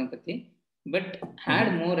diabetic retinopathy, but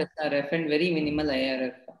had more SRF and very minimal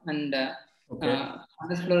IRF. And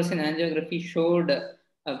fundus fluorescein angiography showed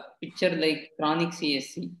a picture like chronic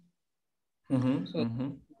CSC. So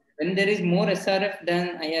when there is more SRF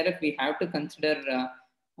than IRF, we have to consider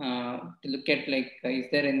to look at is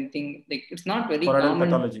there anything like it's not very common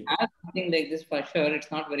to have something like this for sure. It's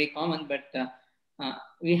not very common, but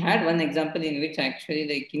we had one example in which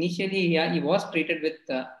actually initially he was treated with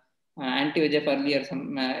anti-VEGF earlier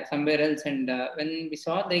somewhere else, and when we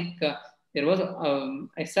saw there was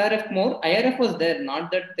SRF more, IRF was there.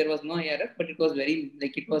 Not that there was no IRF, but it was very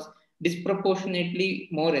it was disproportionately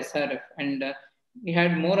more SRF, and we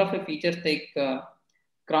had more of a features like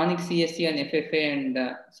chronic CSC and FFA,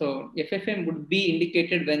 and so FFA would be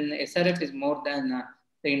indicated when SRF is more than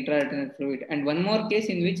the intraretinal fluid. And one more case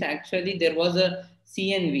in which actually there was a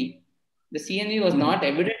CNV. The CNV was not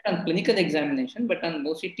evident on clinical examination, but on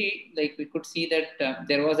OCT, we could see that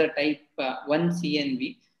there was a type 1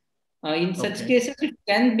 CNV. In such cases, it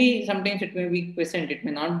can be, sometimes it may be quiescent, it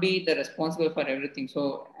may not be the responsible for everything.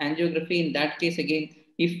 So angiography in that case, again,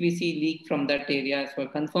 if we see leak from that area, so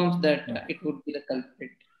it confirms that it would be the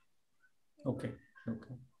culprit. Okay.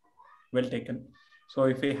 Well taken. So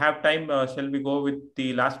if we have time, shall we go with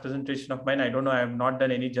the last presentation of mine? I don't know, I have not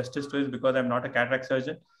done any justice to it because I'm not a cataract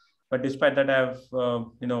surgeon. But despite that, I have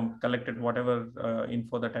collected whatever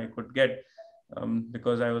info that I could get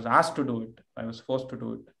because I was asked to do it. I was forced to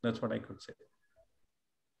do it. That's what I could say.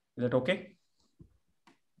 Is that okay?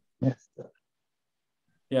 Yes, sir.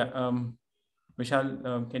 Yeah.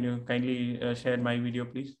 Vishal, can you kindly share my video,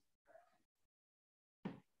 please?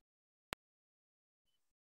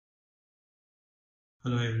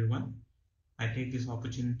 Hello, everyone. I take this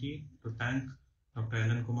opportunity to thank Dr.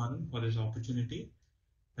 Anand Kumaran for this opportunity.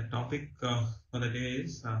 The topic for the day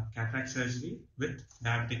is cataract surgery with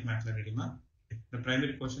diabetic macular edema. The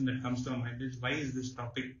primary question that comes to our mind is, why is this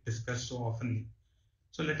topic discussed so often?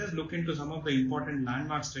 So let us look into some of the important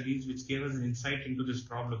landmark studies which gave us an insight into this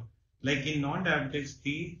problem. Like in non-diabetics,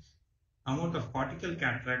 the amount of cortical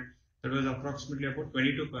cataract, that was approximately about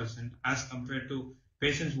 22% as compared to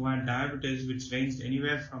patients who had diabetes, which ranged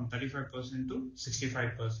anywhere from 35% to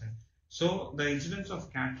 65%. So the incidence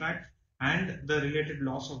of cataract and the related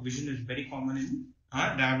loss of vision is very common in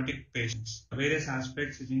our diabetic patients. Various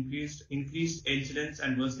aspects is increased incidence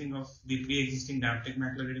and worsening of the pre-existing diabetic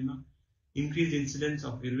macular edema, increased incidence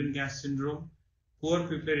of Irwin-Gass syndrome, poor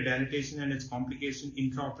pupillary dilatation and its complication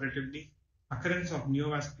intraoperatively, occurrence of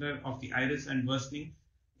neovascular of the iris and worsening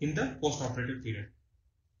in the postoperative period.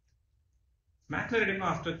 Macular edema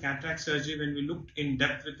after cataract surgery, when we looked in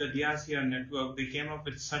depth with the DRCR network, they came up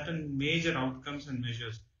with certain major outcomes and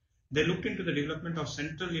measures. They looked into the development of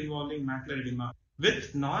central involving macular edema.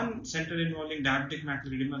 With non-central involving diabetic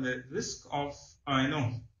macular edema, the risk of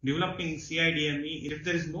developing CIDME, if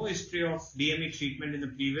there is no history of DME treatment in the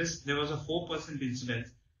previous, there was a 4%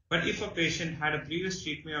 incidence. But if a patient had a previous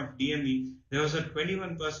treatment of DME, there was a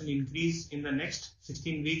 21% increase in the next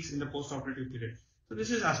 16 weeks in the postoperative period. So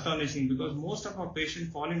this is astonishing because most of our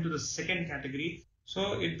patients fall into the second category.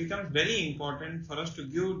 So it becomes very important for us to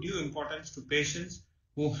give due importance to patients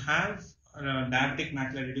who have diabetic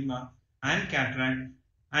macular edema and cataract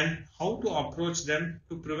and how to approach them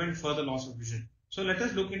to prevent further loss of vision. So let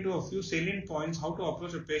us look into a few salient points how to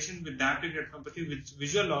approach a patient with diabetic retinopathy with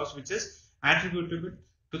visual loss which is attributable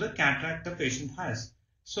to the cataract the patient has.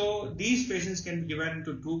 So these patients can be divided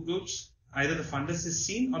into two groups. Either the fundus is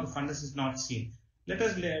seen or the fundus is not seen. Let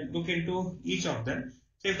us look into each of them.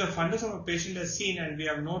 So if the fundus of a patient is seen and we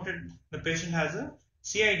have noted the patient has a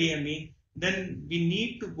CIDME, then we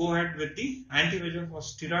need to go ahead with the anti-VEGF or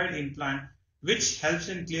steroid implant which helps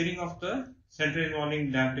in clearing of the central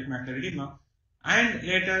involving diabetic macular edema, and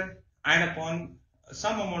later add upon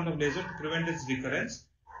some amount of laser to prevent its recurrence.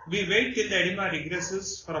 We wait till the edema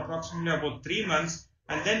regresses for approximately about 3 months,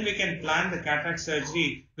 and then we can plan the cataract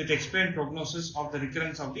surgery with explained prognosis of the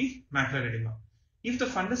recurrence of the macular edema. If the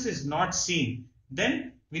fundus is not seen,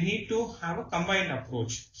 then we need to have a combined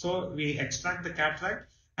approach. So we extract the cataract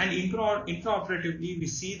and intraoperatively we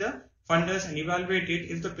see the fundus and evaluate it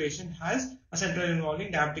if the patient has a central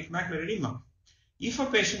involving diabetic macular edema. If a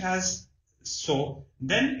patient has so,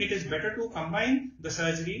 then it is better to combine the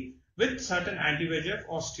surgery with certain anti-VEGF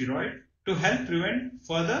or steroid to help prevent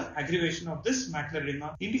further aggravation of this macular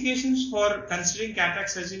edema. Indications for considering cataract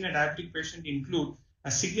surgery in a diabetic patient include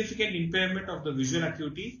a significant impairment of the visual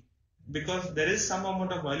acuity, because there is some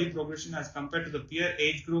amount of early progression as compared to the peer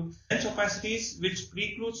age group. Lens opacities, which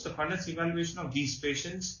precludes the fundus evaluation of these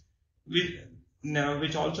patients,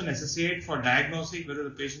 which also necessitate for diagnosing whether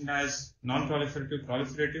the patient has non-proliferative,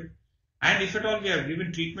 proliferative, and if at all we have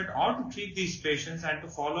given treatment or to treat these patients and to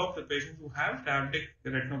follow up the patients who have diabetic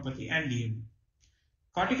retinopathy and DME.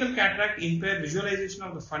 Cortical cataract impair visualization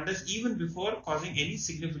of the fundus even before causing any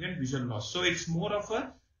significant visual loss. So it's more of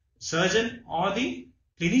a surgeon or the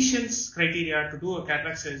clinician's criteria to do a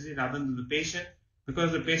cataract surgery rather than the patient,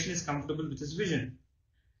 because the patient is comfortable with his vision.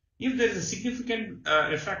 If there is a significant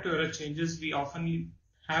refractive error changes, we often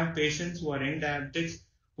have patients who are young diabetics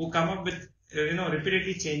who come up with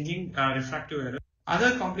repeatedly changing refractive error.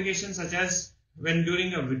 Other complications such as when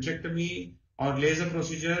during a vitrectomy or laser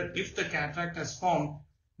procedure, if the cataract has formed,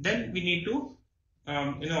 then we need to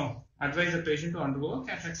advise the patient to undergo a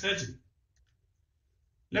cataract surgery.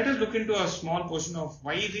 Let us look into a small portion of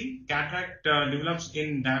why the cataract develops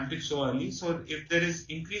in diabetics so early. So if there is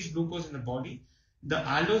increased glucose in the body, the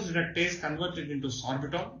aldose reductase converted into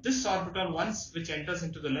sorbitol. This sorbitol, once which enters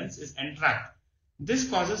into the lens, is entrapped. This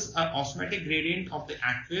causes an osmotic gradient of the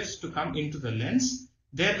aqueous to come into the lens,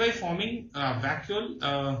 thereby forming a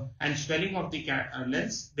vacuole and swelling of the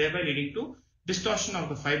lens, thereby leading to distortion of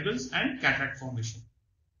the fibrils and cataract formation.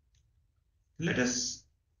 Let us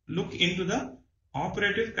look into the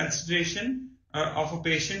operative consideration of a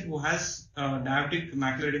patient who has diabetic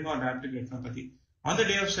macular edema or diabetic retinopathy. On the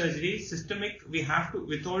day of surgery, systemic, we have to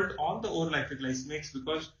withhold all the oral hypoglycemics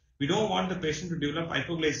because we don't want the patient to develop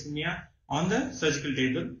hypoglycemia on the surgical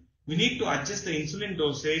table. We need to adjust the insulin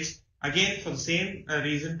dosage again for the same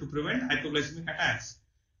reason, to prevent hypoglycemic attacks.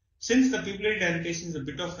 Since the pupillary dilatation is a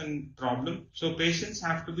bit of a problem, so patients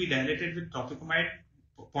have to be dilated with topicamide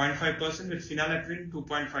 0.5%, with phenylephrine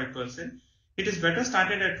 2.5%. It is better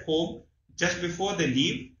started at home just before they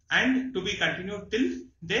leave and to be continued till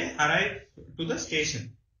they arrive to the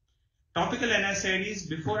station. Topical NSAIDs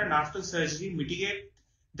before and after surgery mitigate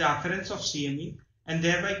the occurrence of CME and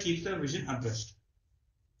thereby keeps the vision abreast.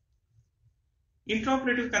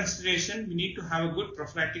 Intraoperative consideration, we need to have a good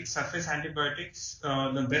prophylactic surface antibiotics.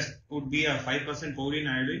 The best would be a 5% povidone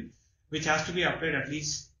iodine, which has to be applied at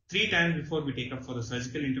least 3 times before we take up for the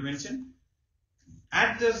surgical intervention.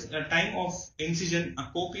 At the time of incision, a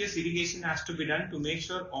copious irrigation has to be done to make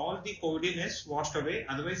sure all the povidone is washed away,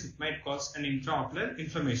 otherwise it might cause an intraocular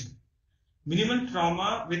inflammation. Minimal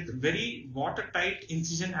trauma with very watertight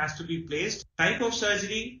incision has to be placed. Type of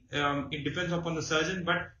surgery, it depends upon the surgeon,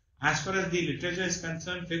 but as far as the literature is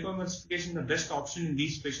concerned, phacoemulsification is the best option in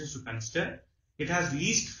these patients to consider. It has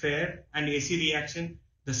least flare and AC reaction.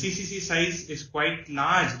 The CCC size is quite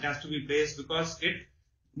large. It has to be placed because it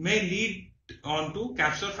may lead on to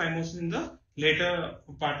capsular phimosis in the later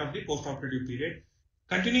part of the postoperative period.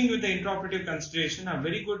 Continuing with the intraoperative consideration, a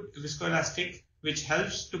very good viscoelastic which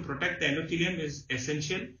helps to protect the endothelium is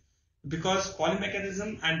essential, because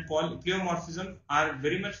polymechanism and pleomorphism are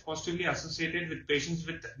very much positively associated with patients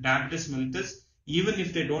with diabetes mellitus, even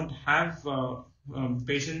if they don't have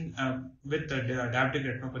patient with diabetic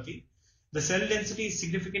retinopathy. The cell density is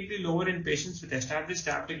significantly lower in patients with established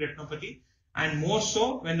diabetic retinopathy, and more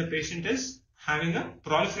so when the patient is having a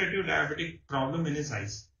proliferative diabetic problem in his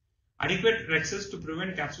eyes. Adequate rexes to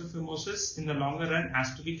prevent capsular phimosis in the longer run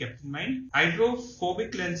has to be kept in mind.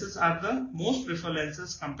 Hydrophobic lenses are the most preferred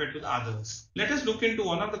lenses compared to the others. Let us look into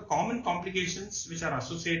one of the common complications which are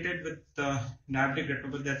associated with diabetic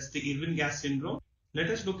retinopathy, that's the Irwin-Gass syndrome. Let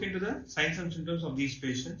us look into the signs and symptoms of these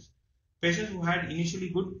patients. Patients who had initially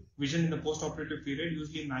good vision in the postoperative period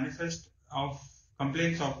usually manifest of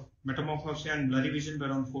complaints of metamorphosia and blurry vision by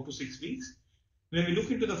around 4 to 6 weeks. When we look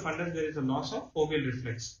into the fundus, there is a loss of foveal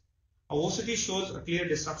reflex. A OCT shows a clear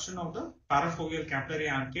disruption of the parafoveal capillary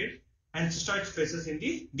arcade and cystoid spaces in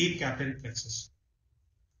the deep capillary plexus.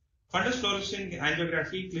 Fundus fluorescein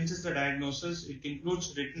angiography clinches the diagnosis. It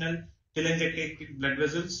includes retinal telangiectatic blood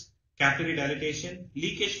vessels, capillary dilatation,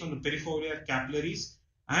 leakage from the peripheral capillaries,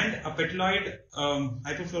 and a peteloid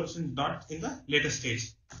hypofluorescent dot in the later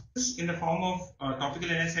stage. This in the form of topical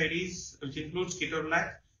NSAIDs, which includes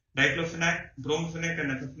ketorolac, diclofenac, bromfenac,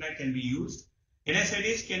 and etofenac can be used.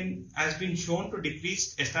 NSAIDs has been shown to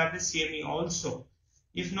decrease established CME also.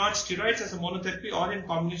 If not, steroids as a monotherapy or in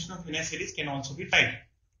combination of NSAIDs can also be tried.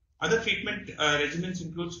 Other treatment regimens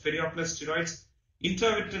includes periocular steroids,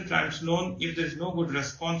 intravitreal triamcinolone if there is no good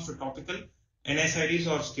response to topical NSAIDs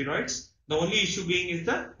or steroids. The only issue being is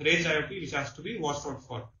the raised IOP, which has to be watched out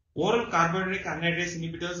for. Oral carbohydrate anhydrase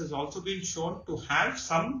inhibitors has also been shown to have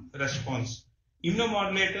some response.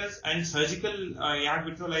 Immunomodulators and surgical YAG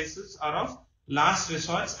vitrolysis are of last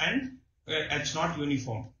resorts and it's not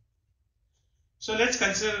uniform. So let's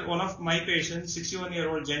consider one of my patients,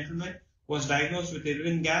 61-year-old gentleman, was diagnosed with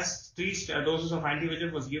Irwin gas. 3 doses of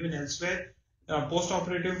anti-VEGF was given elsewhere.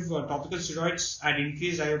 Post-operative topical steroids had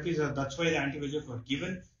increased IOPs, that's why the anti-VEGF were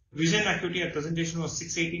given. Vision acuity at presentation was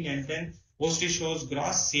 618 and 10. OCT shows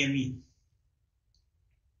gross CME.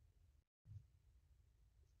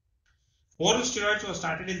 Oral steroids were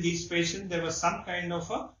started in these patients. There was some kind of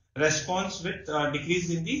a response with decrease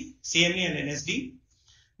in the CME and NSD,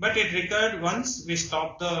 but it recurred once we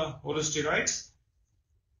stopped the oral steroids.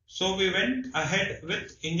 So we went ahead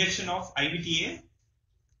with injection of IVTA,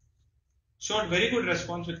 showed very good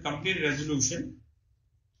response with complete resolution.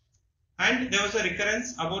 And there was a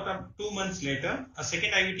recurrence about 2 months later. A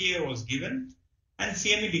second IVTA was given and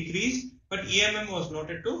CME decreased, but EMM was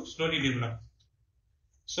noted to slowly develop.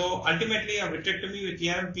 So ultimately a vitrectomy with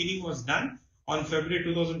EMM peeling was done on February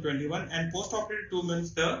 2021, and post-operative 2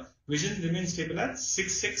 months the vision remains stable at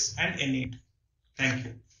 6.6 and N8. Thank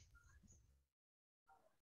you.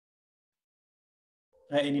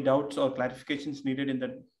 Any doubts or clarifications needed in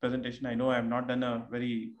that presentation? I know I have not done a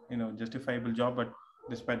very justifiable job, but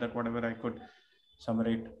despite that, whatever I could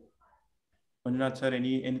summarize. Manjunath sir,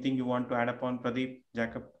 anything you want to add upon? Pradeep,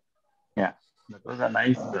 Jacob? Yeah, that was a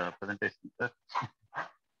nice presentation, sir.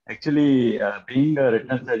 Actually, being a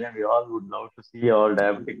retinal surgeon, we all would love to see all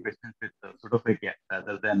diabetic patients with pseudophakia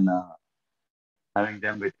rather than having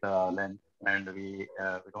them with lens, and we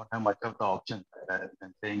don't have much of the options rather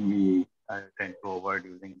than saying we tend to avoid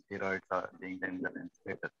using steroids or being in the lens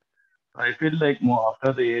later. I feel like more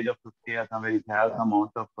after the age of 50 or somewhere, if you have some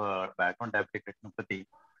amount of background diabetic retinopathy,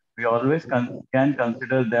 we always can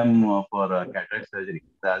consider them for cataract surgery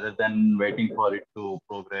rather than waiting for it to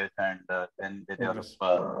progress and then they develop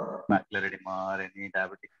macular edema or any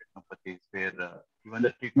diabetic retinopathies where even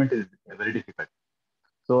the treatment is very difficult.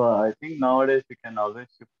 So I think nowadays we can always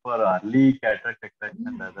shift for early cataract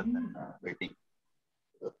extraction rather than waiting.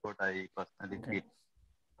 That's what I personally feel.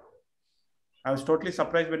 I was totally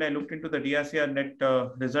surprised when I looked into the DRCR net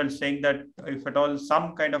results saying that if at all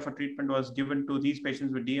some kind of a treatment was given to these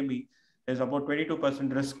patients with DME, there's about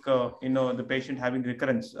 22% risk, the patient having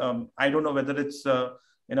recurrence. I don't know whether it's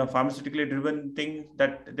pharmaceutically driven thing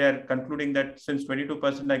that they're concluding that since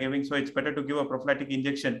 22% are giving, so it's better to give a prophylactic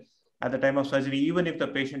injection at the time of surgery, even if the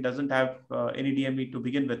patient doesn't have any DME to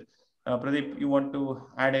begin with. Pradeep, you want to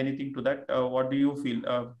add anything to that? What do you feel?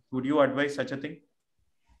 Would you advise such a thing?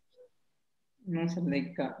 No, sir.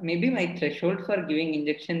 Maybe my threshold for giving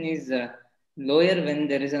injection is lower when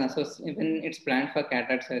there is when it's planned for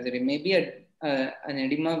cataract surgery. Maybe an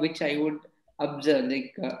edema which I would observe,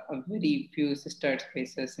 a very few cystoid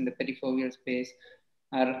spaces in the perifoveal space,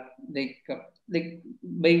 or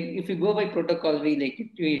if you go by protocol,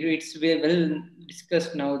 it's well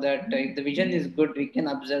discussed now that if the vision is good, we can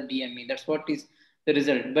observe DME. That's what is the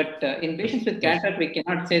result. But in patients with cataract, we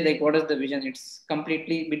cannot say what is the vision. It's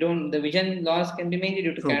completely, the vision loss can be mainly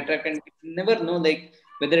due to cataract, and we never know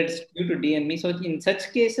whether it's due to DME. So in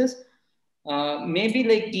such cases, maybe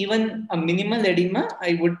even a minimal edema,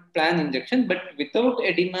 I would plan injection, but without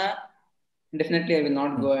edema, definitely I will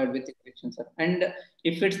not go ahead with injection, sir. And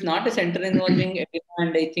if it's not a center involving edema,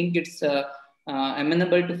 and I think it's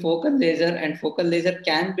amenable to focal laser, and focal laser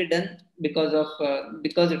can be done because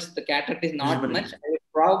the cataract is not much, I would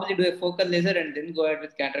probably do a focal laser and then go ahead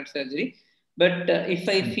with cataract surgery. But if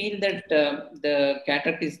I feel that the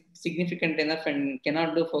cataract is significant enough and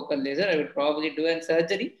cannot do focal laser, I would probably do a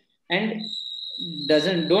surgery and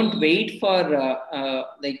don't wait for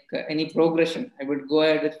any progression. I would go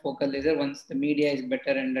ahead with focal laser once the media is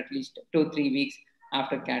better and at least 2-3 weeks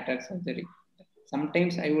after cataract surgery.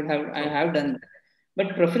 Sometimes I have done that.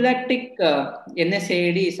 But prophylactic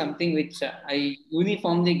NSAID is something which I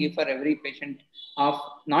uniformly give for every patient of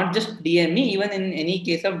not just DME, even in any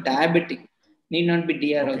case of diabetic. Need not be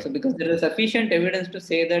DR also, because there is sufficient evidence to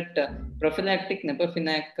say that prophylactic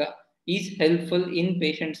Nepafenac is helpful in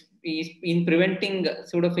patients in preventing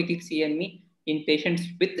pseudophakic CME in patients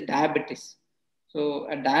with diabetes. So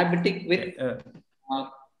a diabetic with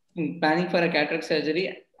planning for a cataract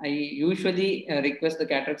surgery, I usually request the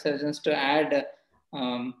cataract surgeons to add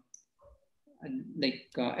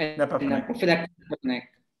prophylactic.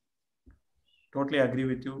 Totally agree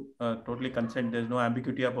with you. Totally consent. There's no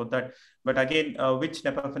ambiguity about that. But again, which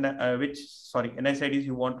NSAIDs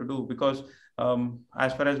you want to do? Because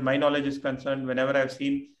as far as my knowledge is concerned, whenever I've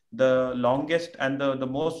seen the longest and the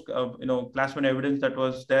most class 1 evidence that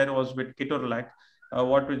was there was with ketorolac.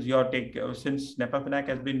 What was your take? Since Nepafenac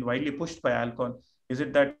has been widely pushed by Alcon, is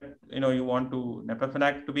it that you want to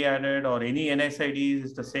Nepafenac to be added, or any NSAIDs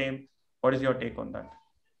is the same? What is your take on that?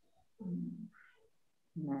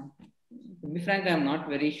 No. To be frank, I'm not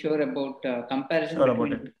very sure about comparison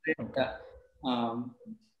between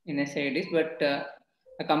NSAIDs, but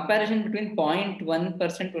a comparison between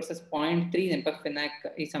 0.1% versus 0.3 Nepafenac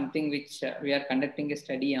is something which we are conducting a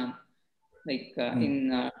study on,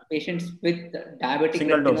 in patients with diabetic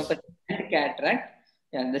retinopathy and cataract.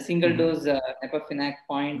 Yeah, the single dose Nepafenac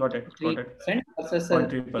 0.3% versus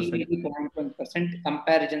 0.1%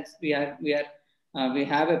 comparisons. We have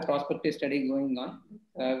a prospective study going on.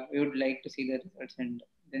 We would like to see the results, and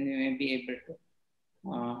then we may be able to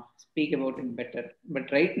speak about it better.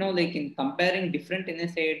 But right now, in comparing different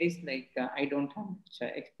NSAIDs, I don't have much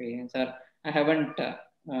experience, or I haven't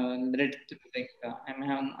read through.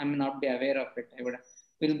 I may not be aware of it.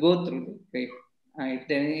 We'll go through it.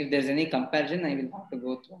 If there's any comparison, I will have to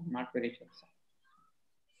go through. I'm not very sure.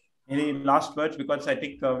 Any last words? Because I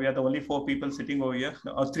think we are the only 4 people sitting over here,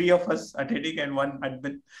 or 3 of us attending and 1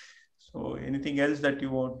 admin. So anything else that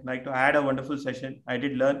you would like to add? A wonderful session. I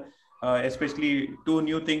did learn, especially 2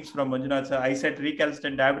 new things from Manjunath sir. I said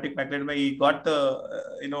recalcitrant diabetic macular edema. He got the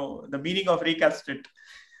the meaning of recalcitrant.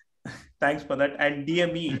 Thanks for that. And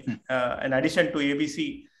DME, in addition to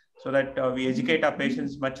ABC, so that we educate our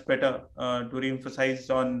patients much better to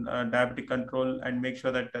re-emphasize on diabetic control and make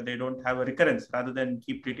sure that they don't have a recurrence rather than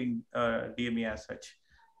keep treating DME as such.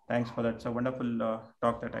 Thanks for that. It's a wonderful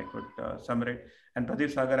talk that I could summarize. And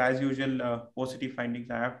Pradeep Sagar, as usual, OCT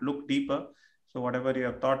findings, I have looked deeper. So whatever you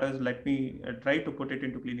have taught us, let me try to put it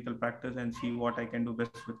into clinical practice and see what I can do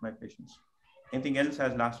best with my patients. Anything else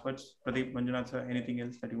as last words? Pradeep, Manjunath sir, anything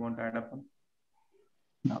else that you want to add upon?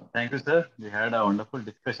 No, thank you, sir. We had a wonderful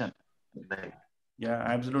discussion. Yeah,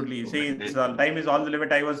 absolutely. See, time is all the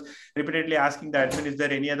limit. I was repeatedly asking the admin, is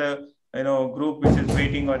there any other group which is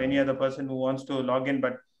waiting, or any other person who wants to log in?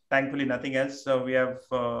 But thankfully, nothing else. We have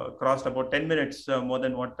crossed about 10 minutes more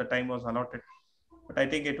than what the time was allotted. But I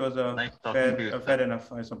think it was fair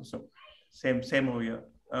enough, I suppose. So same over here.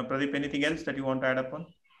 Pradeep, anything else that you want to add upon?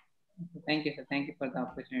 Thank you, sir. Thank you for the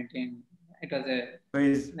opportunity. It was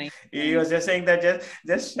a nice. He was just saying that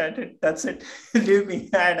just shut it. That's it. Leave me.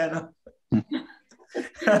 I don't know.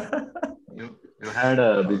 you had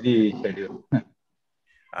a busy schedule.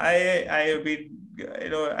 I have been,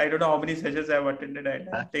 I don't know how many sessions I've attended.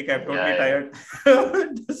 I think I'm totally tired.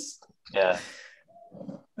 Yeah.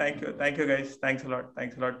 Thank you, guys. Thanks a lot.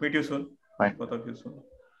 Meet you soon. Bye. Both of you soon.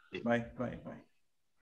 Bye.